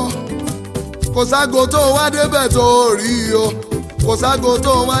bẹjú o kò ságo tó wá débẹ̀ tó rí o kò ságo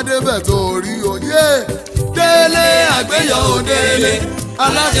tó wá débẹ̀ tó rí o yé. délé àgbéyàwó délé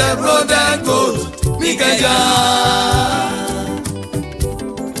aláṣẹ project gold níkẹjà.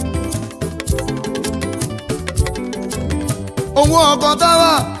 owó ọkọ̀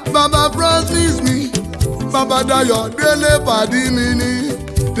táwa baba promise mi baba Dayọ̀ délé pàdí mi ní.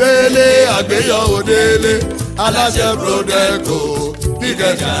 délé àgbéyàwó délé aláṣẹ project gold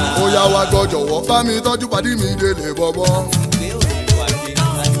níkẹjà. ó yá wa gbọ́ jọ̀wọ́ bá mi tọ́jú pàdí mi délé bọ́bọ́.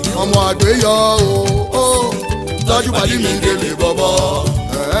 ọmọ àgbéyọ o tọ́jú pàdí mi délé bọ́bọ́.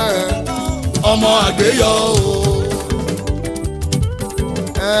 ọmọ àgbéyọ o.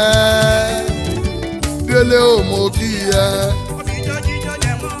 délé ò mọ kí ẹ.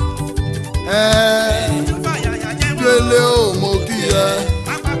 délé ò mọ kí ẹ.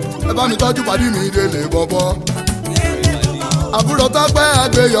 ẹ bá mi tọ́jú pàdí mi délé bọ́bọ́. àbúrò tọ́pẹ́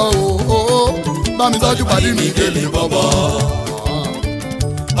àgbéyọ o bá mi tọ́jú pàdí mi délé bọ́bọ́.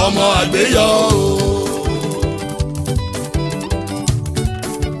 ọmọ àgbéyọ o.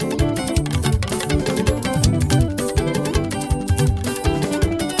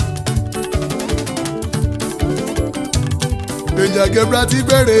 èèyàn Gabriel ti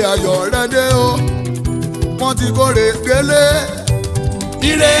gbére ayọ̀ rẹ dé o wọ́n ti kórè délé.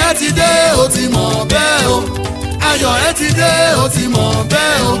 ire ẹ ti dé o ti mọ̀ bẹ́ẹ̀ o ayọ̀ ẹ ti dé o ti mọ̀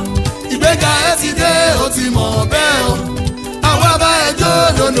bẹ́ẹ̀ o ìgbéga ẹ ti dé o ti mọ̀ bẹ́ẹ̀ o àwa bá ẹ jó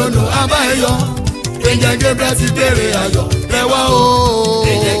lòlòlò àbá ẹ yọ. èèyàn Gabriel ti gbére ayọ̀ rẹ wá o.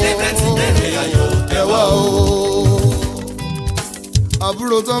 èèyàn Gabriel ti gbére ayọ̀ rẹ wá o.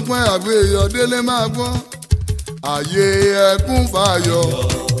 àbúrò Tọ́pẹ́ àgbéyọ délé máa gbọ́. ayé ẹkún fàyọ̀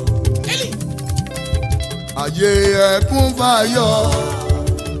ayé ẹkún fàyọ̀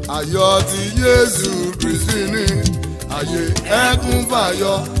ayọ̀ tí Jésù Kristi ní ayé ẹkún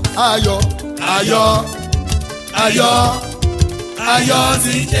fàyọ̀ ayọ̀ ayọ̀ ayọ̀ ayọ̀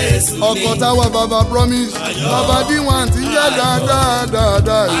tí Jésù ní. ọkọ̀ táwa baba promise baba D1 ti yẹ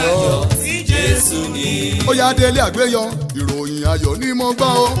dáadáa yọ. ayọ̀ tí Jésù ní. ó yá délé àgbéyọ ìròyìn ayọ̀ ni mo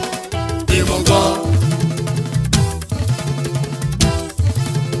gbọ́ o. ni mo gbọ́.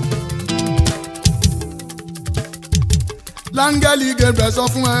 láńgẹ́lì Gabriel sọ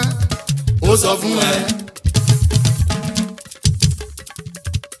fún ẹ. ó sọ fún ẹ.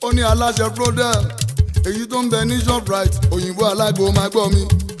 ó ní aláṣẹ Brodel èyí tó ń bẹ ní Shoprite òyìnbó alágbo máa gbọ́ mi.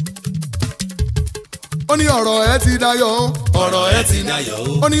 ó ní ọ̀rọ̀ ẹ ti dayọ̀ o. ọ̀rọ̀ ẹ ti dayọ̀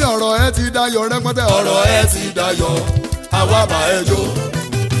o. ó ní ọ̀rọ̀ ẹ ti dayọ̀ rẹpẹtẹ. ọ̀rọ̀ ẹ ti dayọ̀ àwa bá ẹ jó.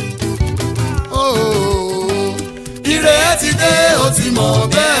 ire ẹ ti dé o ti mọ̀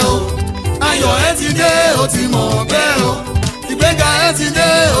bẹ́ẹ̀ o. ayọ̀ ẹ ti dé o ti mọ̀ bẹ́ẹ̀ o. ìgbéga ẹ ti dé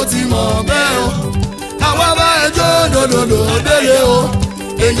o ti mọ̀ bẹ́ẹ̀ o. àwa bá ẹ jó dòdòdò délé o.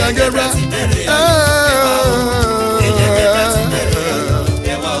 èèyàn Gabriel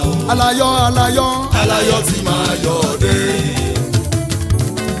alayọ̀ alayọ̀ alayọ̀ tí máa yọ̀ dé.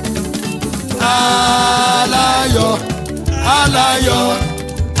 alayọ̀ alayọ̀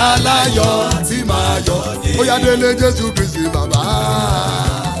alayọ̀ tí máa yọ̀ dé. ó yá délé Jésù Kristi bàbá.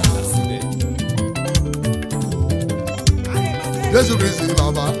 Jésù Kristi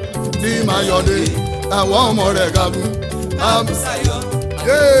bàbá tí máa yọ̀ dé. àwọn ọmọ rẹ̀ gagun.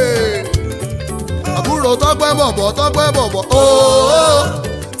 àbúrò Tọ́pẹ́ bọ̀bọ̀ Tọ́pẹ́ bọ̀bọ̀ ooo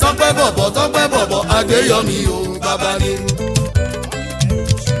Tọ́pẹ́ bọ̀bọ̀ Tọ́pẹ́ bọ̀bọ̀ Adéyọmí o bàbá ni.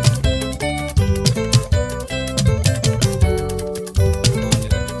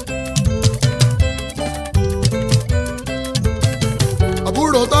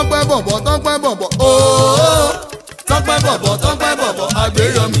 àbúrò Tọ́pẹ́ bọ̀bọ̀ Tọ́pẹ́ bọ̀bọ̀ ooo Tọ́pẹ́ bọ̀bọ̀ Tọ́pẹ́ bọ̀bọ̀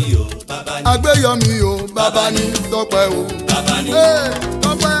Adéyọmí o bàbá ni. Adéyọmí o bàbá ni. Tọ́pẹ́ o bàbá ni.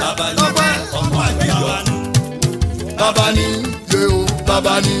 Tọ́pẹ́ Tọ́pẹ́ ọmọ Adéyọmí. bàbá ni. yé o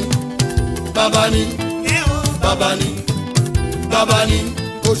bàbá ni. bàbá ni. bàbá ni. bàbá ni.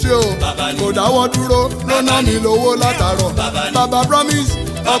 o ṣe o kò dáwọ́ dúró lọ́nà ní lówó látàárọ̀ bàbá promise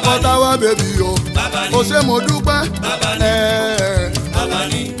ọkọ̀ táwa bèbí o o ṣe mo dúpẹ́ bàbá ni.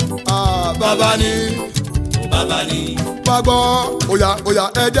 bàbá ni bàbá ni. fagbọ́ oya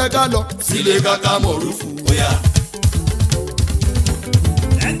ẹ jẹ́ ká lọ. sílé kàkà mọ̀rúfù oya.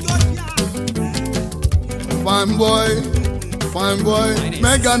 fine boy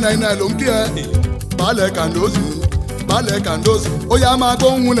mega 99 ló ń kí ẹ balẹ̀ kàndóòsì ó yá máa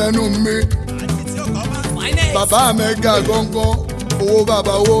gbóhùn lẹ́nu mi bàbá mẹ́gà gángan owó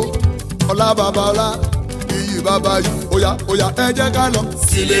bàbá owó ọlá bàbá ọlá iyì bàbá yìí ó yá ẹ jẹ́ ká lọ.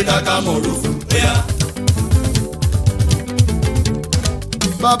 sílé kàkà mọ̀rúfù oya.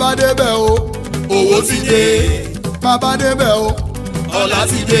 bàbá débẹ̀ o owó ti dé. bàbá débẹ̀ o ọlá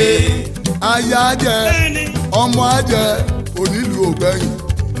ti dé. aya jẹ ọmọ ajẹ onílù ògbẹ̀yìn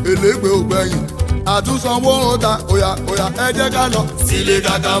elégbé ògbẹ̀yìn àtúnsanwó ọ̀tá oya ẹ jẹ́ ká lọ. sílé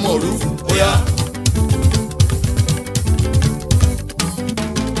kàkà mọ̀rúfù oya.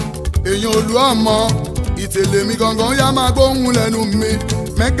 èèyàn olú ọmọ ìtẹ̀lé mi gangan yá máa gbóhùn lẹ́nu mi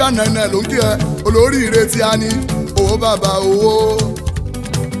mẹ́gà 99 ló ń kí ẹ olóríire tí a ní owó bàbá owó.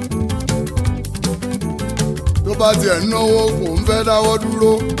 tó bá tiẹ̀ ń náwó kò ń fẹ́ dáwọ́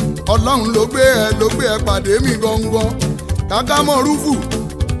dúró ọlọ́run ló gbé ẹ pàdé mi gangan kàkà mọ̀rúfù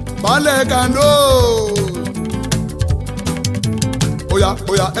balẹ̀ kàndó.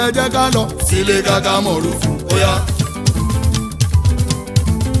 oya ẹ jẹ́ ká lọ. sílé kàkà mọ̀rúfù oya.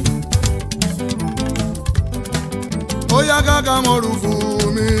 oya kàkà mọ̀rúfù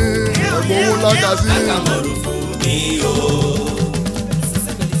mi ẹ̀gbọ́n wo lákàsí. kàkà mọ̀rúfù mi o.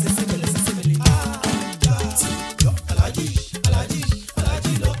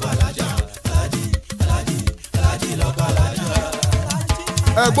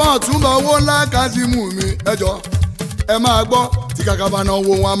 ẹ̀gbọ́n ọ̀túnba owó ńlá Kazeem mi ẹjọ́ ẹ máa gbọ́ tí kàkà bá náà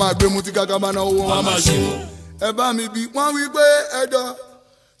wo wọn a máa gbé mu tí kàkà bá náà wo wọn a máa ṣe mu. ẹ bá mi bí wọ́n wí pé ẹjọ́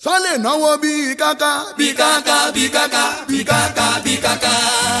sọ lè náwó bíi kàkà. bí kàkà bí kàkà bí kàkà bí kàkà.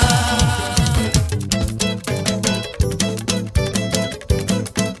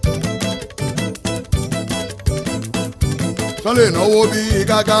 sọ lè náwó bíi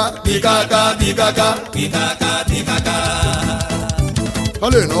kàkà. bí kàkà bí kàkà bí kàkà bí kàkà. sọ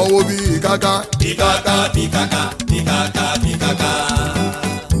lè náwó bíi kàkà. bí kàkà bí kàkà bí kàkà bí kàkà.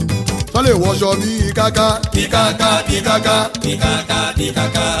 sọ lè wọṣọ bíi kàkà. bí kàkà bí kàkà bí kàkà bí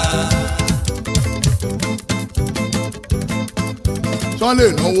kàkà. sọ lè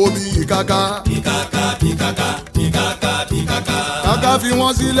náwó bíi kàkà. bí kàkà bí kàkà bí kàkà bí kàkà. kàkà fi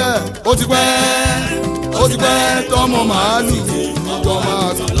wọ́n sílẹ̀ ó ti pẹ́ tọmọ màálù tọmọ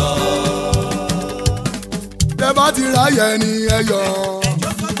màálù. tẹ bá ti ráyẹ ni ẹ yọ.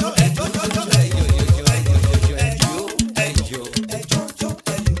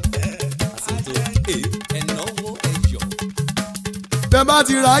 tẹ bá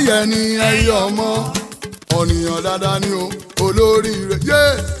ti ráyẹ ni ẹ yọ ọmọ ọ̀nìyàn dáadáa ni o olóríire yé.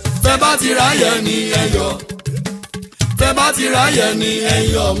 tẹ bá ti ráyẹ ni ẹ yọ. tẹ́ bá ti ráyè ní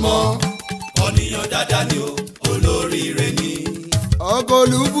ẹ̀yin ọmọ. ọ̀nìyàn dáadáa ni o olóríire ni. ọkọ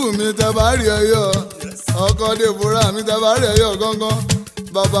olúbù mi tẹ́ bá rí ẹyọ ọkọ dèbúrà mi tẹ́ bá rí ẹyọ gángan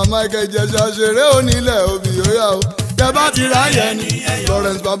bàbá Michael Ìjẹ̀ṣà ṣeré onílẹ̀ òbí yóyà o tẹ́ bá ti ráyè ní ẹyọ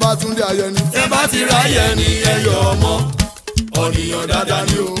Lawrence Babátúndé Ayẹni tẹ́ bá ti ráyè ní ẹyọ ọmọ. ọ̀nìyàn dáadáa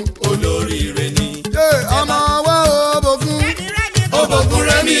ni o olóríire ni. ọmọ wa òbòkun òbòkun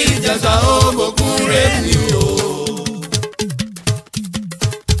Rẹ́mi Ìjẹ̀ṣà òbòkun Rẹ́mi o.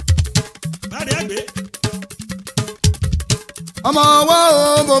 ọmọ wa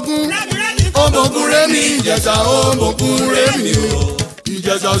òbòkun òbòkun Rẹ́mi Ìjẹ̀ṣà òbòkun Rẹ́mi o.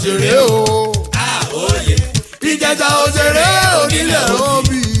 Ìjẹ̀ṣà òṣèré o àòye Ìjẹ̀ṣà òṣèré onílẹ̀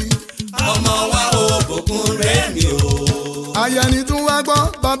òbí. ọmọ wa òbòkun Rẹ́mi o. Ayẹni tún wá gbọ́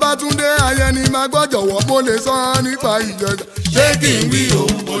Babátúndé Ayẹni máa gbọ́ jọ̀wọ́ mo lè sọ nípa Ìjẹ̀ṣà. ṣé kí n wí o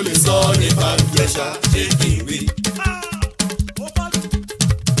mo lè sọ nípa Ìjẹ̀ṣà ṣé kí n wí.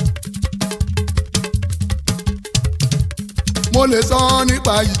 mo lè sọ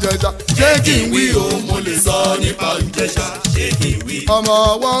nípa Ìjẹ̀ṣà. ṣé kí n wí o mo lè sọ nípa Ìjẹ̀ṣà ṣé kí n wí. ọmọ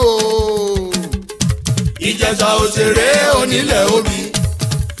ọwọ́ o Ìjẹ̀ṣà òṣèré onílẹ̀ òbí.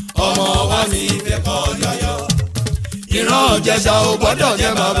 ọmọ wa mi fẹ́ kọ́ yọyọ. ìran Ìjẹ̀ṣà ò gbọ́dọ̀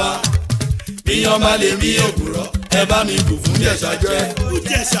jẹ́ bàbá. bíyan bá lè rí òkúrọ̀ ẹ bá mi kù fún Ìjẹ̀ṣà jẹ́.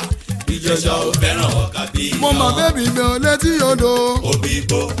 Ìjẹ̀ṣà ò fẹ́ràn ọkà bí iyan. mo mọ bébì mi ò létí odò. òbí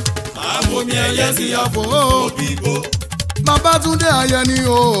gbó máa mú mi ẹyẹ sí àpò. òbí gbó Babátúndé Ayẹni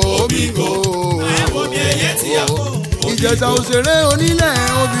o òbí gbó máa mú mi ẹyẹ sí àpò. Ìjẹ̀ṣà òṣèré onílẹ̀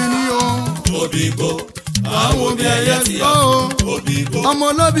òbí ni o. òbí gbó máa mú mi ẹyẹ sí àpò. òbí gbó ọmọ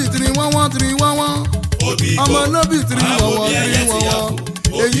olóbì tiri wọ́n tiri wọ́n. òbí gbó ọmọ olóbì tiri wọ́n tiri wọ́n.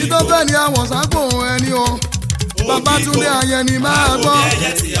 èyí tó fẹ́ ni àwọn sápò ẹni o. Babátúndé Ayẹni máa gbọ́.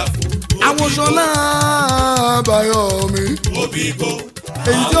 àwọn Ṣọlá Àbáyọ̀mí. òbí gbó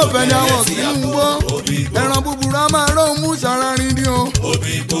èyí tí ò fẹ́ ni àwọn sí ń gbọ́. ẹran búburú a máa rán mú sararin ni o.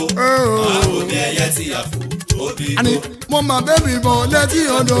 òbí gbó máa mú mi ẹyẹ sí àpò. òbí gbó àní mo mà bébì bọ̀ létí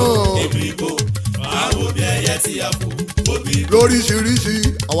odò. òbí gbó máa mú mi ẹyẹ sí àpò. òbí gbó lóríṣiríṣi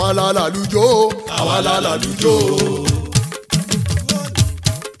àwa la làlùjọ. àwa la làlùjọ.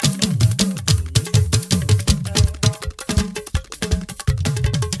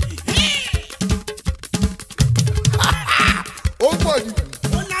 ó pọ̀ jù.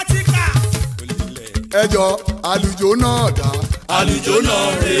 ẹjọ́ àlùjọ náà dá. àlùjọ náà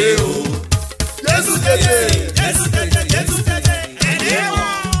rèé o. Jésù tètè. Jésù tètè Jésù tètè ẹ̀dẹ̀ wọ̀.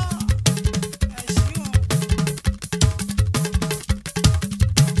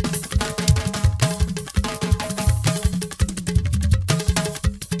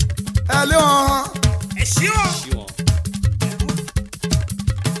 ẹ lé wọn.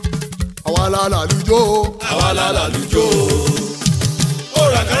 àwa la làlùjọ. àwa la làlùjọ. ó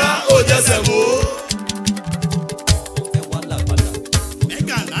ràkàrà ó jẹsẹ̀ mọ́. ẹ wá làbàdà.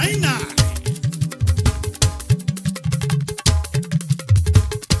 mẹ́gà láìnà.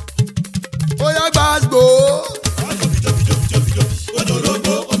 ó yá Gbasgbó.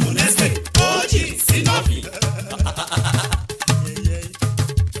 odòdó ọmọnẹsẹ ojì sínọfì.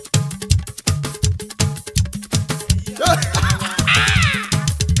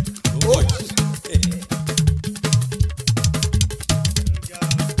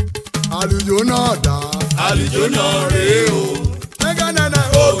 àlùjọ náà dá. àlùjọ náà rèé o.